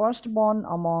the firstborn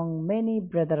among many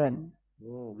brethren.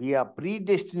 We are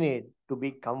predestined to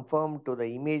be conformed to the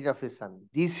image of his Son.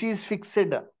 This is fixed,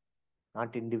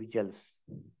 not individuals.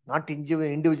 Not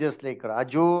individuals like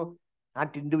Raju,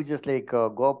 not individuals like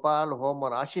Gopal, Home,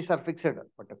 or Ashish are fixed.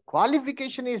 But the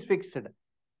qualification is fixed.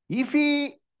 If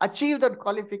we achieve that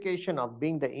qualification of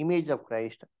being the image of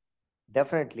Christ,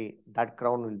 definitely that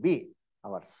crown will be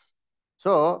ours.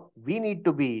 So we need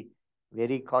to be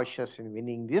very cautious in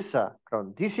winning this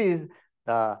crown. This is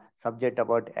the subject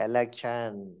about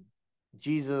election.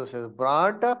 Jesus has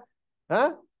brought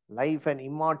life and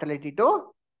immortality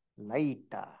to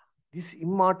light. This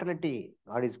immortality,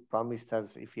 God is promised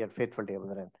us if we are faithful to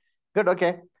Him. Good,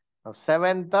 okay. Now,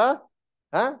 seventh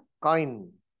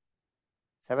coin.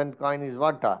 Seventh coin is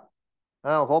what?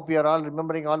 Hope you are all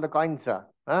remembering all the coins.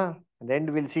 And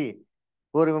then we'll see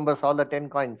who remembers all the 10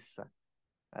 coins.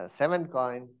 Seventh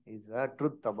coin is the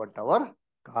truth about our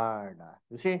God.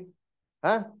 You see?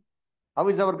 How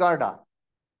is our God?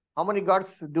 How many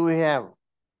gods do we have?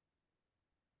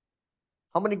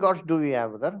 How many gods do we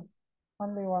have, brother?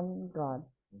 Only one God.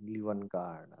 Only one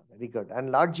God. Very good.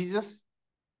 And Lord Jesus?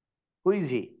 Who is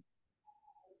He?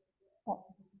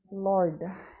 Lord,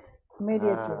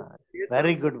 mediator.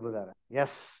 Very good, brother.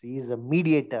 Yes, He is a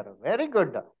mediator. Very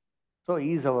good. So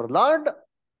He is our Lord,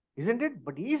 isn't it?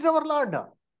 But He is our Lord.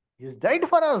 He has died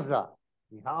for us.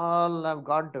 We all have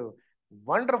got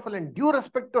wonderful and due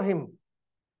respect to Him.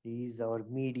 He is our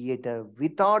mediator.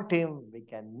 Without Him, we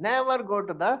can never go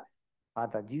to the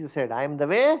Father. Jesus said, I am the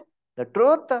way, the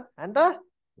truth, and the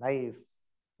life.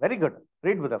 Very good.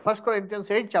 Read with us. 1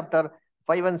 Corinthians 8, chapter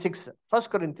 5 and 6. 1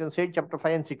 Corinthians 8, chapter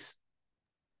 5 and 6.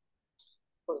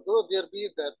 For though there be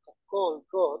that are called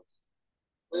gods,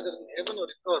 whether in heaven or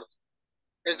in earth,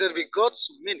 as there be gods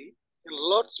many, and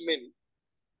lords many,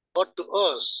 but to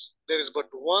us there is but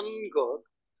one God,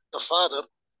 the Father,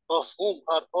 of whom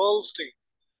are all things,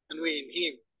 and we in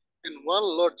him, and one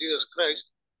Lord Jesus Christ,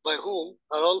 by whom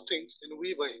are all things, and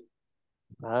we by him.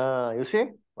 You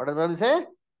see? What does the Bible say?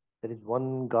 There is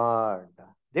one God.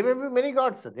 There may be many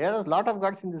gods. There are a lot of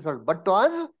gods in this world. But to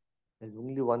us, there is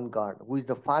only one God, who is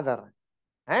the Father.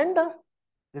 And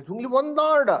there is only one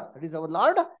Lord. That is our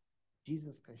Lord,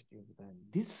 Jesus Christ, dear brethren.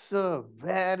 This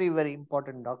very, very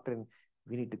important doctrine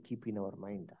we need to keep in our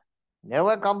mind.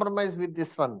 Never compromise with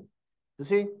this one. You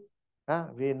see,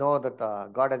 we know that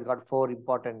God has got four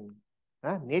important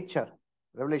nature.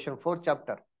 Revelation 4th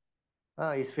chapter.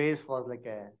 His face was like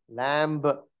a lamb.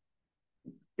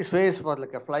 His face was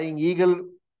like a flying eagle.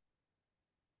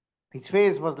 His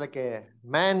face was like a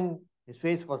man. His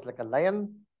face was like a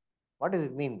lion. What does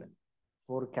it mean?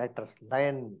 Four characters.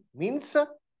 Lion means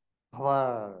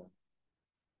power.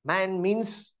 Man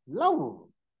means love.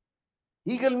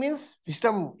 Eagle means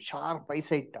wisdom, sharp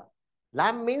eyesight.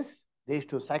 Lamb means they used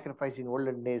to sacrifice in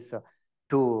olden days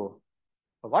for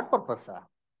what purpose?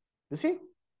 You see,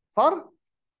 for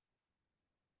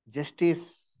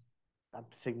justice. That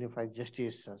signifies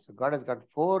justice. So God has got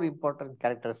four important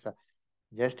characters: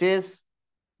 justice,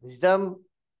 wisdom,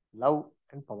 love,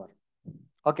 and power.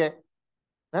 Okay.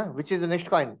 Which is the next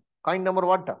coin? Coin number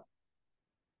what?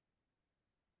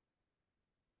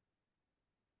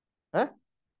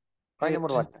 Coin number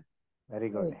 8. what? Very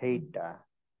good. 8.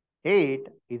 8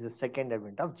 is the second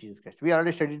advent of Jesus Christ. We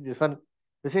already studied this one.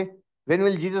 You see, when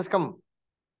will Jesus come?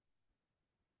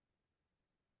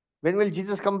 When will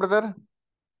Jesus come, brother?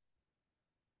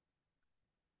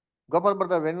 Gopal,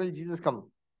 brother, when will Jesus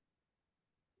come?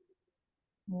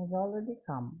 He has already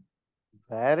come.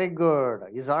 Very good.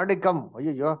 He's already come.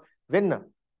 When?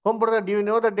 Home, brother, do you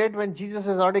know the date when Jesus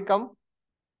has already come?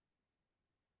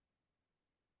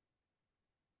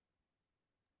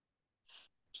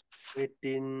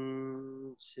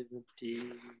 Eighteen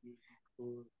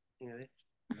 1874.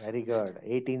 Very good.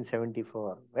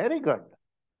 1874. Very good.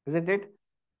 Isn't it?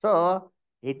 So,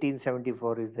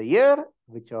 1874 is the year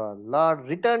which our Lord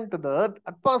returned to the earth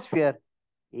atmosphere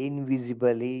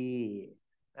invisibly.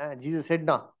 Jesus said,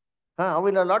 no. How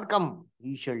will our Lord come?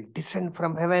 He shall descend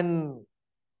from heaven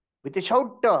with a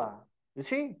shout. You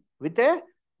see, with a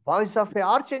voice of an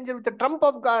archangel, with a trump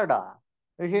of God.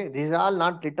 You see, this is all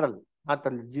not literal. Not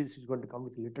that Jesus is going to come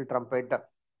with a little trumpet.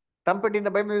 Trumpet in the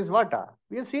Bible is what?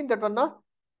 We have seen that one, no?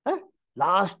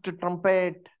 Last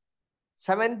trumpet.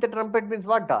 Seventh trumpet means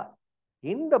what?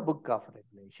 In the book of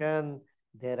Revelation,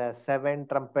 there are 7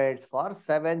 trumpets for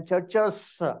 7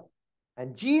 churches.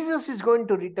 And Jesus is going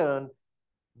to return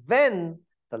when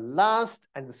the last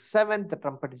and the 7th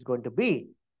trumpet is going to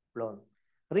be blown.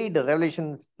 Read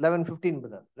Revelation 11:15,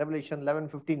 brother. Revelation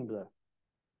 11:15, brother.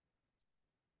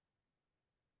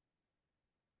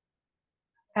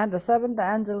 And the seventh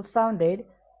angel sounded,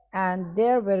 and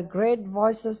there were great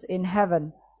voices in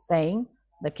heaven, saying,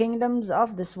 The kingdoms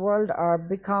of this world are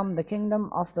become the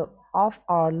kingdom of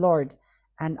our Lord,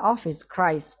 and of his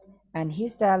Christ, and he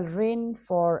shall reign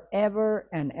for ever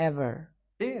and ever.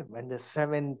 See, when the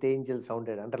 7th angel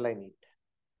sounded, underline it.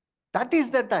 That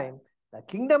is the time the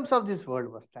kingdoms of this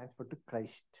world was transferred to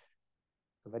Christ.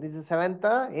 So when is the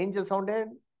 7th angel sounded?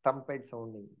 Trumpet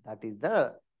sounding. That is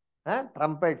the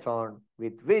trumpet sound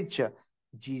with which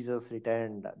Jesus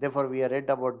returned. Therefore, we have read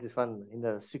about this one in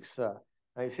the 6,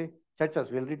 you see,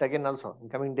 churches. We'll read again also in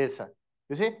coming days.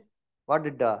 You see, what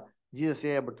did Jesus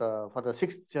say about for the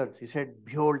 6th church? He said,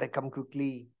 Behold, I come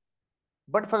quickly.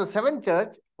 But for the 7th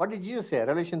church, what did Jesus say?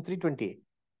 Revelation 3:20.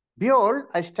 Behold,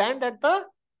 I stand at the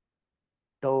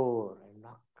door and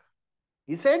knock.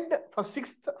 He said, for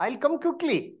 6th, I'll come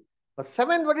quickly. For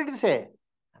 7th, what did he say?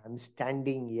 I'm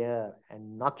standing here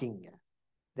and knocking.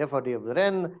 Therefore, dear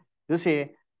brethren, you see,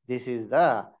 this is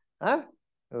the,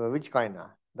 which coin?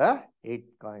 The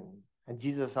 8th coin. And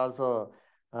Jesus also,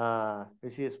 you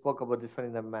see, spoke about this one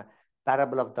in the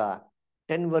parable of the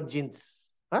 10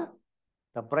 virgins.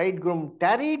 The bridegroom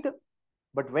tarried,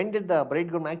 but when did the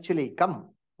bridegroom actually come?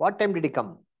 What time did he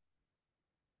come?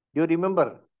 Do you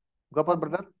remember, Gopal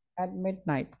brother? At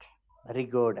midnight. Very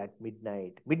good, at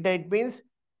midnight. Midnight means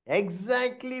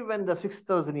exactly when the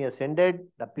 6,000 years ended,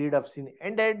 the period of sin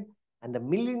ended, and the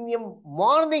millennium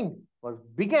morning was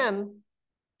began.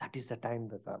 That is the time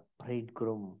that the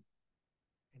bridegroom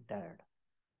entered.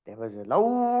 There was a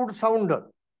loud sound.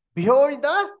 Behold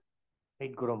the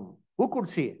bridegroom. Who could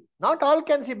see? Not all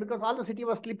can see because all the city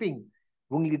was sleeping.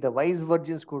 Only the wise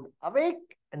virgins could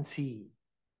awake and see.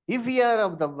 If we are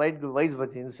of the wise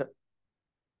virgins,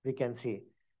 we can see.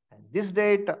 And this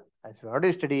date, as we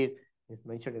already studied, is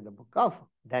mentioned in the book of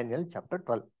Daniel chapter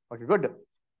 12. Okay, good.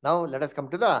 Now let us come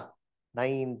to the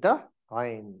 9th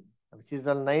coin. Which is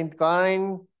the 9th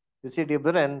coin? You see, dear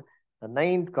brethren, the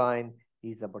 9th coin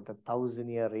is about the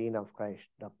 1,000-year reign of Christ.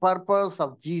 The purpose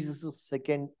of Jesus'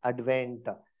 second advent.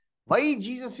 Why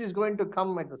Jesus is going to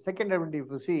come at the second advent, if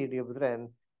you see, dear brethren,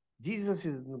 Jesus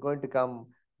is going to come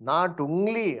not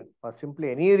only for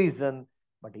simply any reason,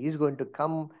 but he is going to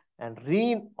come and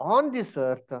reign on this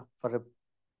earth for a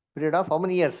period of how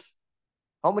many years?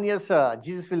 How many years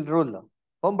Jesus will rule?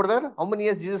 Home brother, how many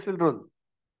years Jesus will rule?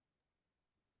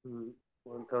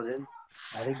 1000.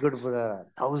 Very good, brother.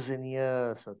 1,000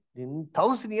 years. In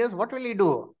 1,000 years, what will he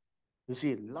do? You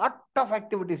see, lot of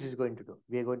activities he's going to do.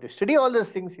 We are going to study all those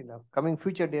things in the coming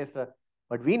future days.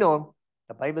 But we know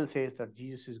the Bible says that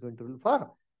Jesus is going to rule for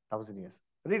 1,000 years.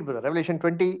 Read, brother. Revelation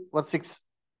 20, verse 6.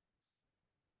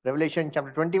 Revelation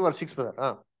chapter 20, verse 6,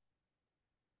 brother.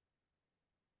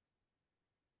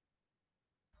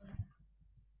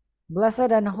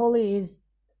 Blessed and holy is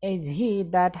he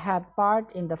that had part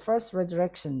in the first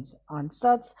resurrections. On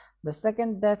such the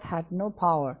second death had no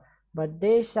power, but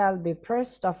they shall be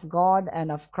praised of God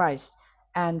and of Christ,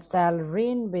 and shall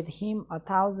reign with him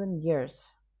 1,000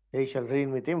 years. They shall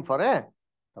reign with him for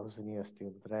 1,000 years,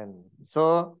 dear brethren.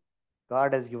 So,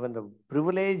 God has given the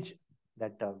privilege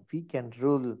that we can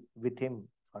rule with him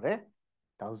for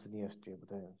 1,000 years, dear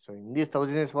brethren. So, in these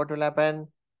 1,000 years, what will happen?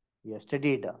 We have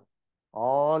studied.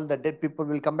 All the dead people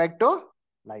will come back to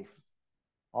life.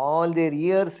 All their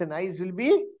ears and eyes will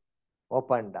be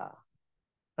opened.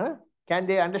 Can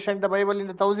they understand the Bible in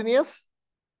the 1,000 years?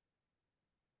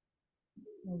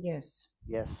 Yes.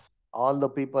 Yes. All the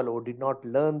people who did not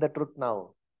learn the truth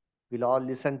now will all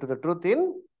listen to the truth in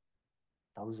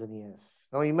 1,000 years.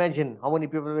 Now imagine how many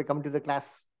people will come to the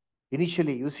class.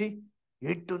 Initially, you see,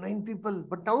 8 to 9 people.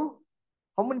 But now,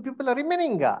 how many people are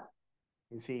remaining?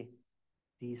 You see,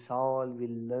 these all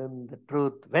will learn the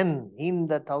truth when in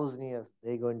the 1,000 years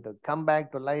they're going to come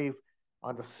back to life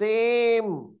on the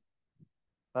same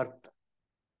earth.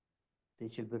 They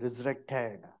shall be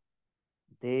resurrected.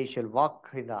 They shall walk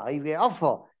in the highway of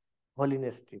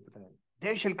holiness.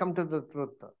 They shall come to the truth.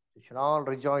 They shall all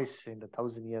rejoice in the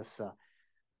 1,000 years.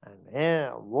 And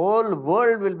whole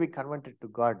world will be converted to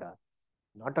God.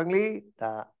 Not only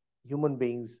the human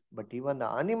beings, but even the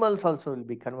animals also will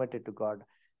be converted to God.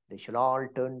 They shall all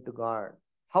turn to God.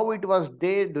 How it was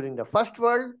there during the first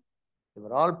world, they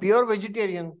were all pure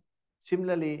vegetarian.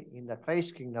 Similarly, in the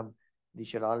Christ kingdom, they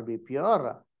shall all be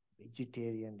pure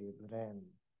vegetarian.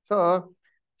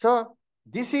 So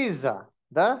this is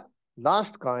the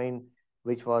last coin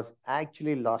which was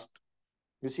actually lost.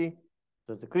 You see,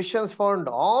 so the Christians found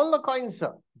all the coins,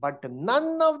 but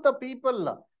none of the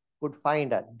people could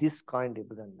find this coin, the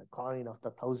coin of the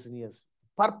 1,000 years.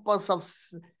 Purpose of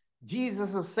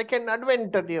Jesus' second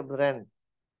advent, dear brethren.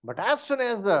 But as soon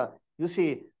as you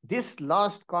see this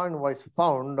last coin was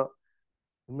found,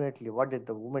 immediately what did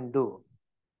the woman do?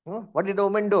 What did the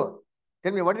woman do?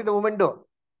 Tell me, what did the woman do?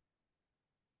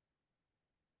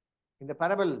 In the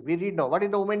parable, we read now, what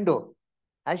did the woman do?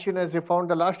 As soon as she found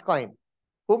the lost coin,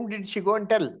 whom did she go and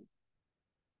tell?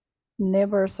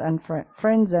 Neighbors and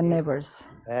friends and neighbors.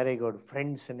 Very good.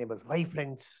 Friends and neighbors. Why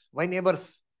friends? Why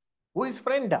neighbors? Who is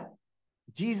friend?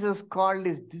 Jesus called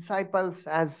his disciples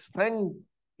as friend.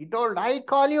 He told, I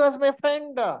call you as my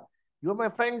friend. You are my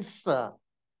friends.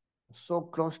 So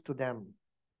close to them.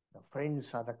 The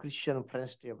friends are the Christian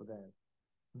friends, dear brother.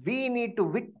 We need to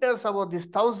witness about this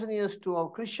 1,000 years to our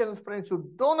Christian friends who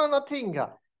don't know nothing.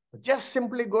 Just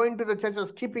simply going to the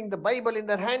churches, keeping the Bible in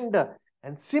their hand,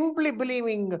 and simply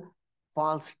believing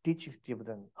false teachings, dear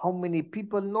brethren. How many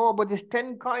people know about these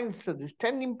 10 coins, these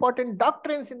 10 important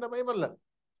doctrines in the Bible?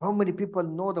 How many people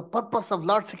know the purpose of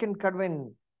Lord's second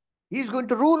coming? He is going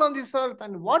to rule on this earth.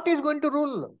 And what is going to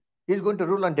rule? He is going to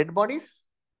rule on dead bodies?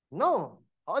 No.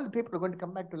 All the people are going to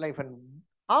come back to life. And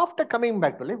after coming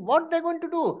back to life, what they're going to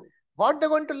do? What they're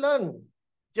going to learn?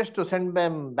 Just to send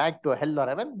them back to hell or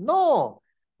heaven? No.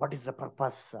 What is the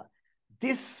purpose?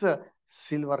 This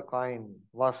silver coin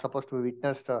was supposed to be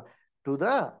witnessed to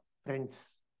the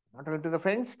friends. Not only to the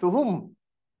friends, to whom?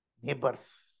 Neighbors.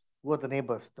 Who are the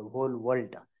neighbors? The whole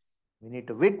world. We need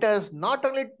to witness not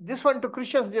only this one to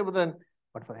Christians, dear brethren,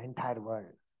 but for the entire world.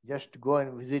 Just go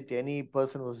and visit any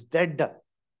person who's dead.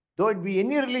 Though it be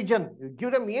any religion, you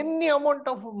give them any amount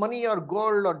of money or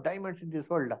gold or diamonds in this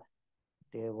world,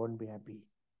 they won't be happy.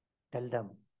 Tell them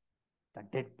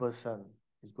that dead person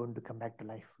is going to come back to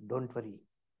life. Don't worry.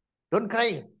 Don't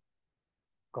cry.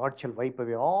 God shall wipe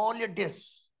away all your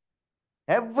tears.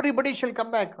 Everybody shall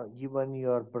come back. Even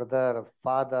your brother,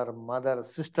 father, mother,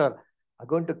 sister are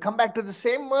going to come back to the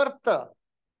same earth.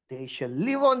 They shall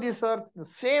live on this earth, the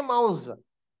same house,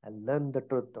 and learn the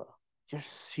truth.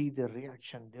 Just see the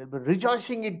reaction. They'll be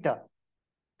rejoicing it. That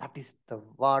is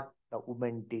what the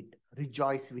woman did.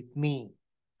 Rejoice with me.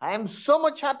 I am so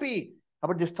much happy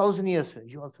about this 1,000 years.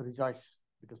 You also rejoice.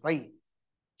 Because why?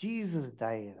 Jesus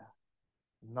died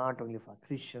not only for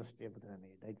Christians, dear brethren,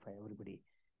 he died for everybody.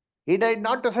 He died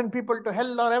not to send people to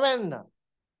hell or heaven.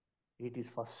 It is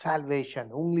for salvation.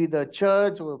 Only the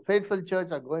church, faithful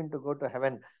church, are going to go to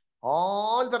heaven.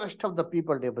 All the rest of the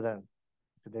people, dear brethren,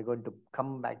 so they're going to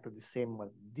come back to the same one.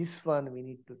 This one we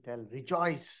need to tell,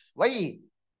 rejoice. Why?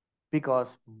 Because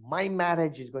my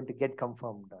marriage is going to get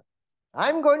confirmed.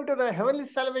 I'm going to the heavenly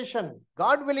salvation.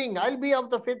 God willing, I'll be of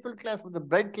the faithful class, of the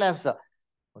bride class.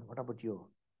 But what about you?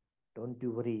 Don't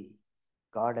you worry.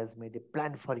 God has made a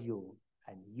plan for you,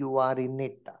 and you are in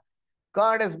it.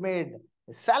 God has made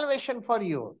a salvation for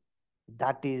you.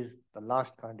 That is the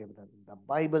lost contribution. The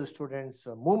Bible students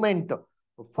movement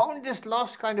who found this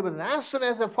lost contribution. As soon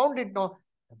as they found it now,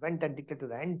 they went and declared to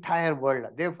the entire world.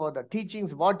 Therefore, the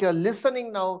teachings, what you're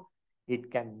listening now, it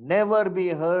can never be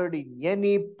heard in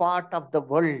any part of the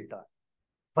world.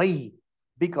 Why?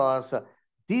 Because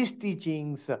these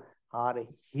teachings are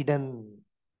hidden.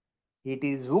 It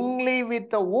is only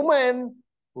with a woman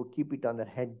who keep it on their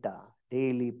head,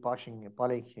 daily polishing,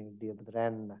 dear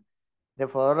brethren.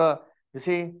 Therefore, you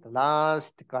see, the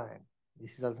last kind.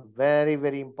 This is also very,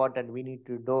 very important. We need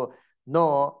to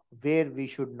know where we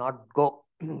should not go.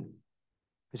 You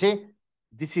see,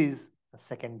 this is the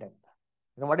second death.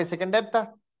 You know what is second death?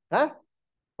 Huh?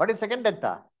 What is second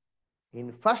death?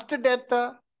 In first death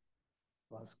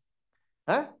was,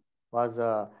 huh?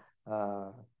 was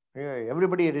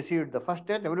everybody received the first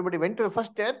death. Everybody went to the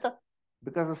first death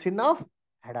because of sin of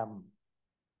Adam.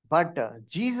 But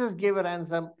Jesus gave a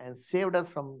ransom and saved us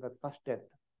from the first death.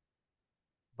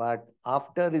 But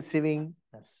after receiving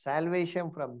the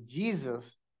salvation from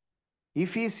Jesus,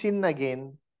 if we sin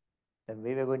again, then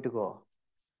where we are going to go?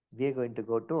 We are going to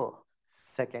go to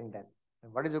second death.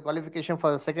 And what is the qualification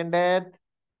for the second death?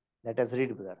 Let us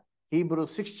read, brother.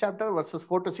 Hebrews 6 chapter verses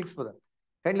 4 to 6, brother.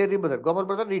 Kindly read, brother. Gopal,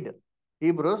 brother, read.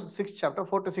 Hebrews 6 chapter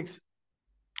 4 to 6.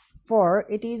 For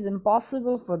it is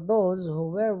impossible for those who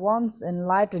were once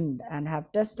enlightened and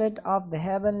have tasted of the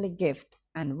heavenly gift,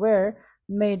 and were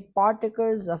made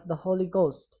partakers of the Holy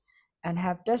Ghost, and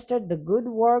have tasted the good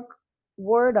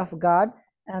word of God,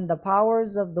 and the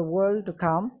powers of the world to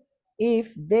come,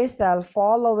 if they shall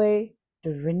fall away, to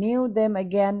renew them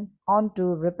again unto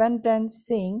repentance,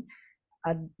 seeing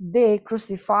they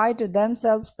crucify to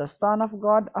themselves the Son of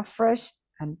God afresh,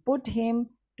 and put him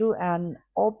to an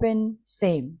open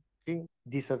shame. See,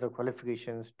 these are the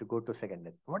qualifications to go to second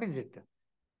death. What is it?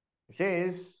 It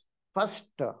says, first,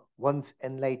 once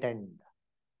enlightened.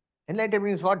 Enlightened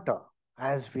means what?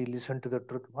 As we listen to the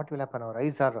truth, what will happen? Our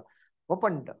eyes are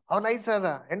opened. Our eyes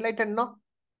are enlightened, no?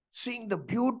 Seeing the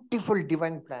beautiful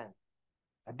divine plan.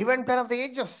 The divine plan of the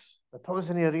ages. The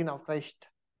 1,000-year reign of Christ.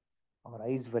 Our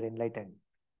eyes were enlightened.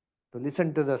 To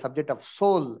listen to the subject of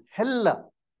soul,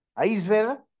 hell, eyes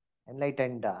were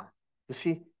enlightened. You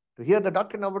see, to hear the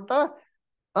doctrine about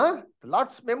the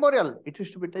Lord's memorial, it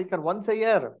is to be taken once a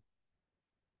year.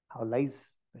 Our eyes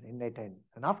were enlightened.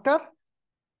 And after,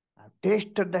 I've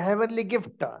tasted the heavenly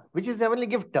gift. Which is the heavenly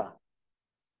gift?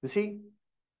 You see,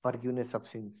 forgiveness of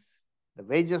sins. The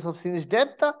wages of sin is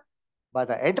death, but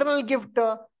the eternal gift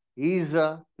is,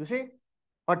 you see,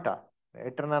 what?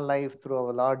 Eternal life through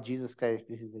our Lord Jesus Christ.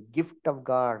 This is the gift of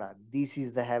God. This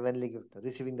is the heavenly gift,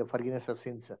 receiving the forgiveness of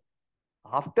sins.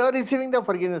 After receiving the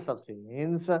forgiveness of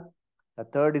sins, the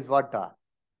third is what?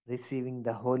 Receiving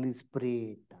the Holy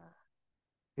Spirit.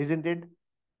 Isn't it?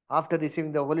 After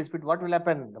receiving the Holy Spirit, what will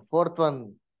happen? The fourth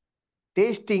one,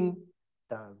 tasting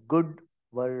the good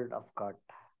word of God.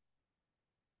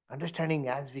 Understanding,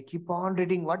 as we keep on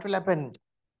reading, what will happen?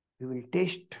 We will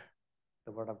taste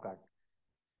the word of God.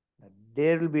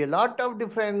 There will be a lot of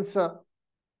difference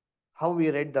how we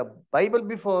read the Bible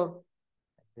before.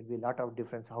 There will be a lot of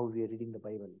difference how we are reading the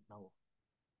Bible now.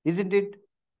 Isn't it?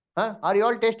 Are you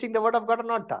all tasting the word of God or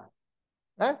not?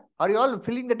 Are you all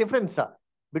feeling the difference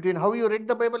between how you read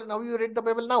the Bible and how you read the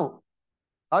Bible now?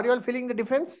 Are you all feeling the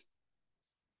difference?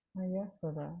 Yes,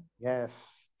 brother.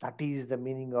 Yes, that is the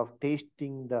meaning of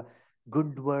tasting the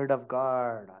good word of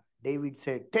God. David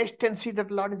said, taste and see that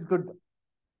the Lord is good.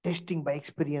 Testing by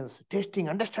experience, testing,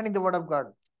 understanding the word of God.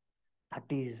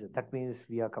 That means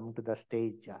we are coming to the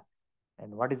stage.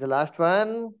 And what is the last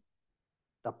one?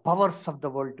 The powers of the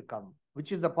world to come.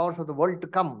 Which is the powers of the world to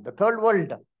come? The third world.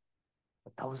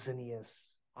 1,000 years.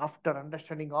 After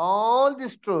understanding all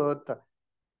this truth,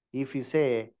 if you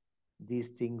say, these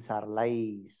things are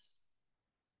lies,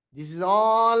 this is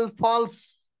all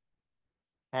false.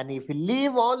 And if you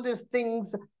leave all these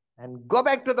things and go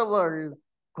back to the world,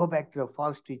 go back to the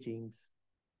false teachings,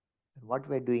 what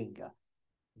we're doing?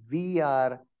 We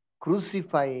are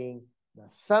crucifying the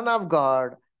Son of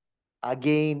God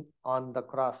again on the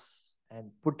cross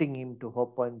and putting him to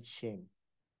open shame.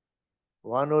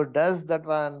 One who does that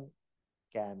one,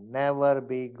 can never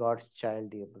be God's child,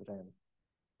 dear brethren.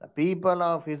 The people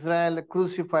of Israel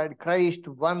crucified Christ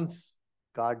once.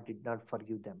 God did not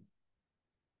forgive them.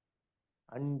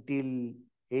 Until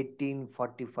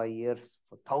 1845 years,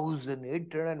 for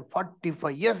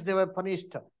 1845 years they were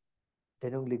punished.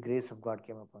 Then only grace of God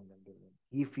came upon them.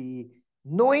 If we,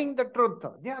 knowing the truth,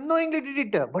 they unknowingly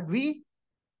did it. But we,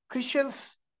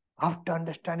 Christians, after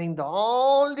understanding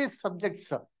all these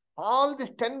subjects, all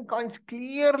these 10 coins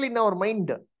clearly in our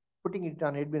mind, putting it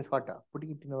on, it means what?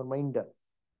 Putting it in our mind.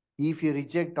 If you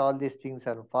reject all these things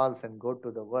are false and go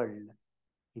to the world,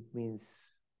 it means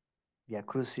we are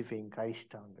crucifying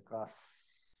Christ on the cross.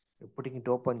 We're putting it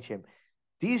open shame.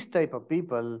 These type of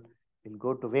people will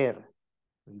go to where?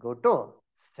 Will go to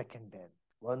second death.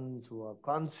 Ones who are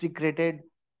consecrated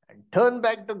and turn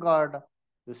back to God.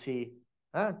 You see,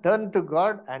 turn to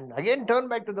God and again turn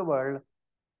back to the world.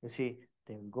 You see,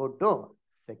 they will go to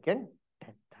second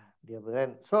death. Dear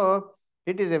brethren. So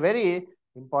it is a very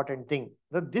important thing.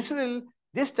 So this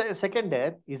second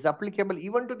death is applicable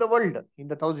even to the world in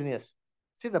the 1,000 years.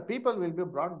 See, the people will be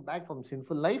brought back from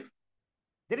sinful life.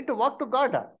 They need to walk to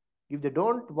God. If they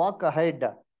don't walk ahead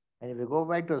and if they go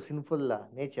back to sinful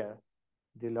nature,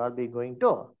 they will all be going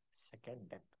to second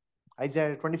death.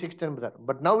 Isaiah 26:10, brother.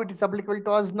 But now it is applicable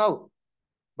to us now.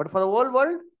 But for the whole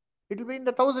world, it will be in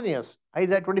the 1,000 years.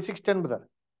 Isaiah 26:10, brother.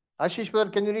 Ashish,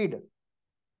 brother, can you read?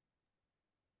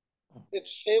 If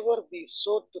favor be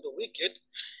sought to the wicked,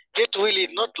 yet will he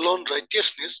not loan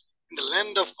righteousness in the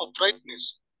land of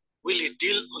uprightness. Will he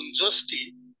deal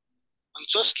unjustly,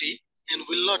 and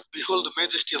will not behold the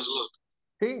majesty of the Lord.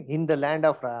 See, in the land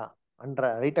of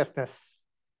righteousness,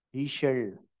 he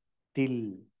shall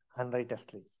deal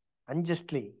unrighteously,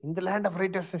 unjustly. In the land of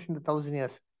righteousness in the 1,000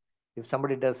 years, if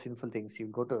somebody does sinful things, he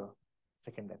will go to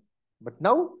second death. But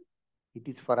now, it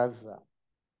is for us.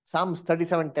 Psalms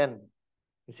 37:10.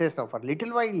 It says now, for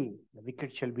little while, the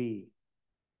wicked shall be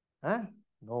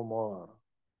no more.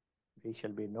 They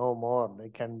shall be no more. They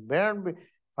can barely be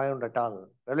found at all.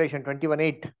 Revelation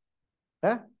 21:8.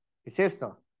 It says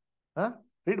now.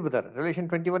 Read, brother. Revelation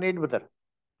 21:8, brother.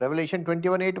 Revelation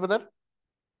 21:8, brother.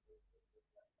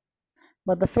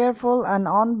 But the fearful and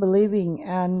unbelieving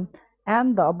and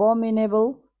the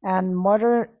abominable and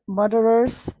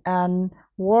murderers and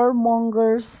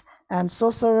warmongers and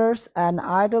sorcerers and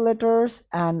idolaters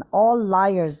and all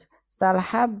liars shall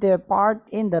have their part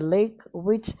in the lake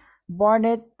which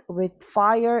burneth with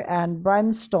fire and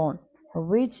brimstone,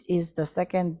 which is the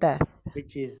second death.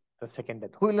 Which is the second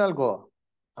death. Who will all go?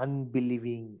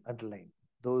 Unbelieving, underline.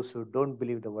 Those who don't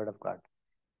believe the word of God.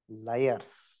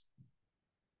 Liars.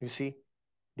 You see,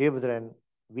 dear brethren,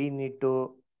 we need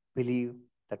to believe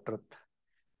the truth.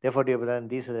 Therefore, dear brethren,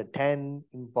 these are the 10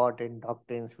 important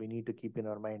doctrines we need to keep in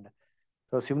our mind.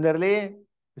 So similarly,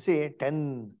 you see,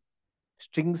 10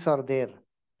 strings are there.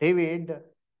 David,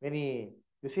 when he,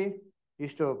 you see,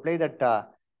 used to play that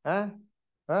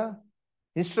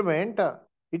instrument,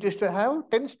 it used to have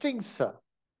 10 strings.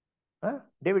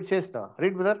 David says now,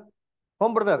 read, brother.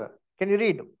 Home, brother, can you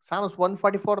read? Psalms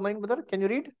 144:9, brother, can you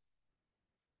read?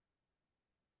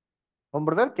 Home,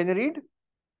 brother, can you read?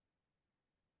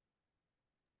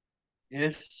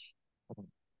 Yes.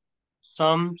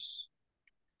 Psalms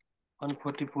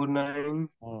 144:9.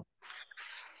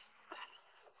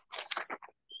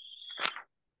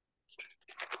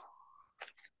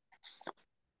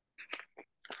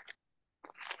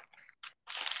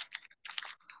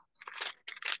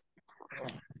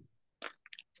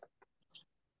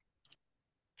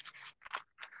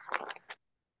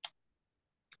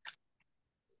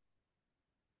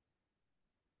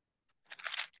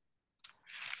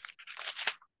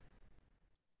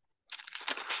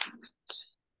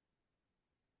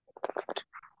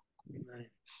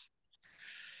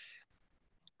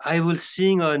 I will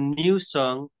sing a new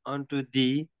song unto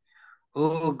thee,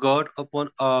 O God, upon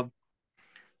a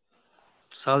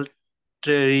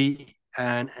psaltery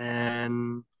and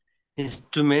an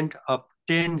instrument of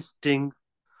 10 strings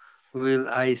will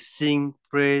I sing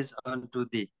praise unto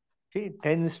thee. See,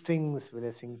 10 strings will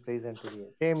I sing praise unto thee.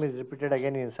 Same is repeated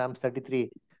again in Psalms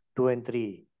 33:2 and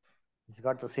 3. It's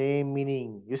got the same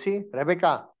meaning. You see,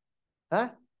 Rebecca,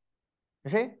 you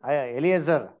see,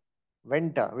 Eliezer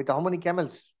went with how many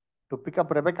camels to pick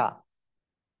up Rebecca?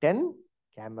 10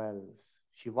 camels.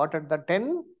 She watered the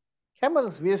 10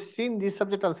 camels. We have seen this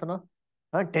subject also, no?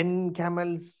 10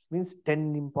 camels means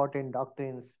 10 important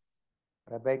doctrines.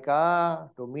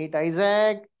 Rebecca, to meet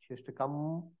Isaac, she used to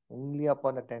come only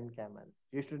upon the 10 camels.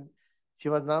 She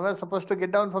was never supposed to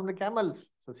get down from the camels.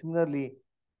 So similarly,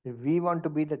 if we want to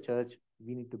be the church,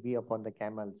 we need to be upon the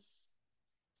camels.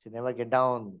 She never get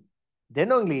down.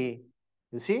 Then only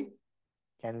You see,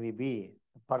 can we be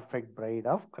the perfect bride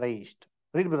of Christ?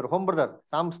 Read, brother. Home, brother.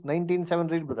 Psalms 19:7.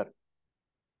 Read, brother.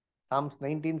 Psalms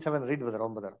 19:7. Read, brother.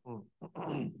 Home, brother.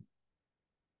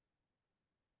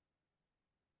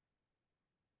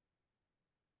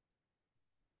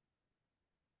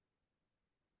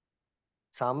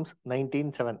 Psalms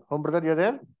 19:7. Home, brother, you're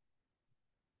there?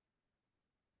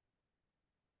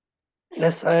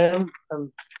 Yes, I am.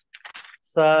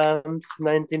 Psalms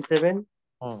 19:7.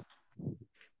 Hmm.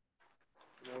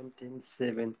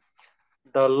 19:7.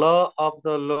 The law of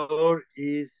the Lord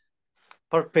is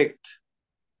perfect,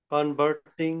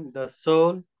 converting the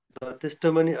soul. The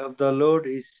testimony of the Lord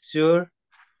is sure,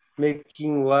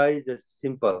 making wise the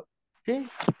simple. See,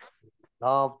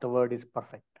 law of the word is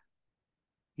perfect.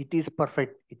 It is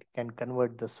perfect. It can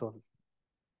convert the soul.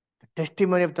 The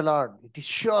testimony of the Lord, it is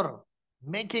sure,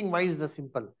 making wise the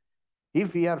simple.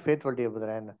 If we are faithful to brother,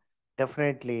 and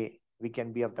definitely we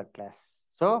can be of that class.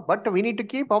 So, but we need to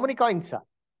keep how many coins?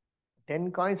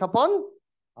 10 coins upon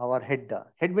our head.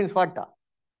 Head means what?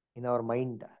 In our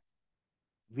mind.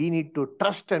 We need to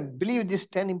trust and believe these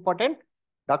 10 important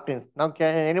doctrines. Now,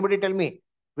 can anybody tell me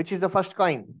which is the first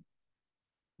coin?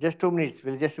 Just 2 minutes.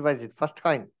 We'll just revise it. First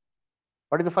coin.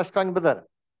 What is the first coin, brother?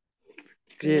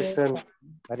 Creation.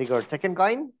 Very good. Second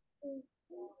coin?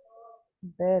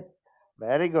 Death.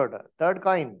 Very good. Third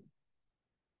coin?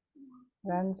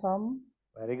 Ransom.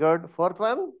 Very good. Fourth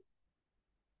one?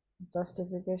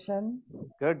 Justification.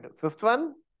 Good. Fifth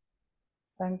one?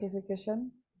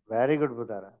 Sanctification. Very good,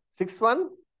 brother. Sixth one?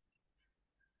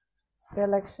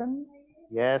 Selection.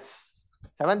 Yes.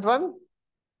 Seventh one?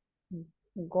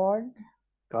 God.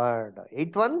 Good.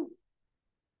 Eighth one?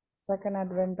 Second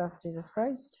advent of Jesus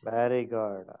Christ. Very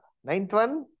good. Ninth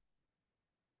one?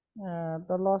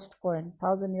 The lost coin.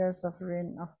 1,000 years of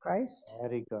reign of Christ.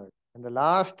 Very good. And the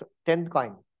last 10th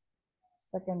coin?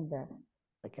 Second death.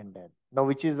 Second death. Now,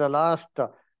 which is the last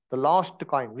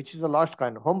coin? Which is the last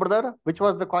coin? Home, brother, which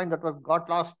was the coin that was got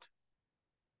lost?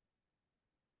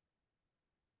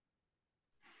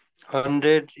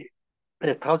 1,000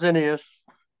 years.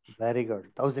 Very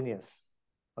good. 1,000 years.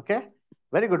 Okay.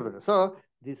 Very good, brother. So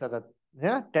these are the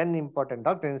 10 important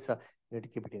doctrines. You need to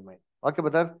keep it in mind. Okay,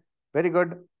 brother. Very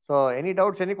good. So any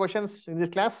doubts, any questions in this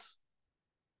class?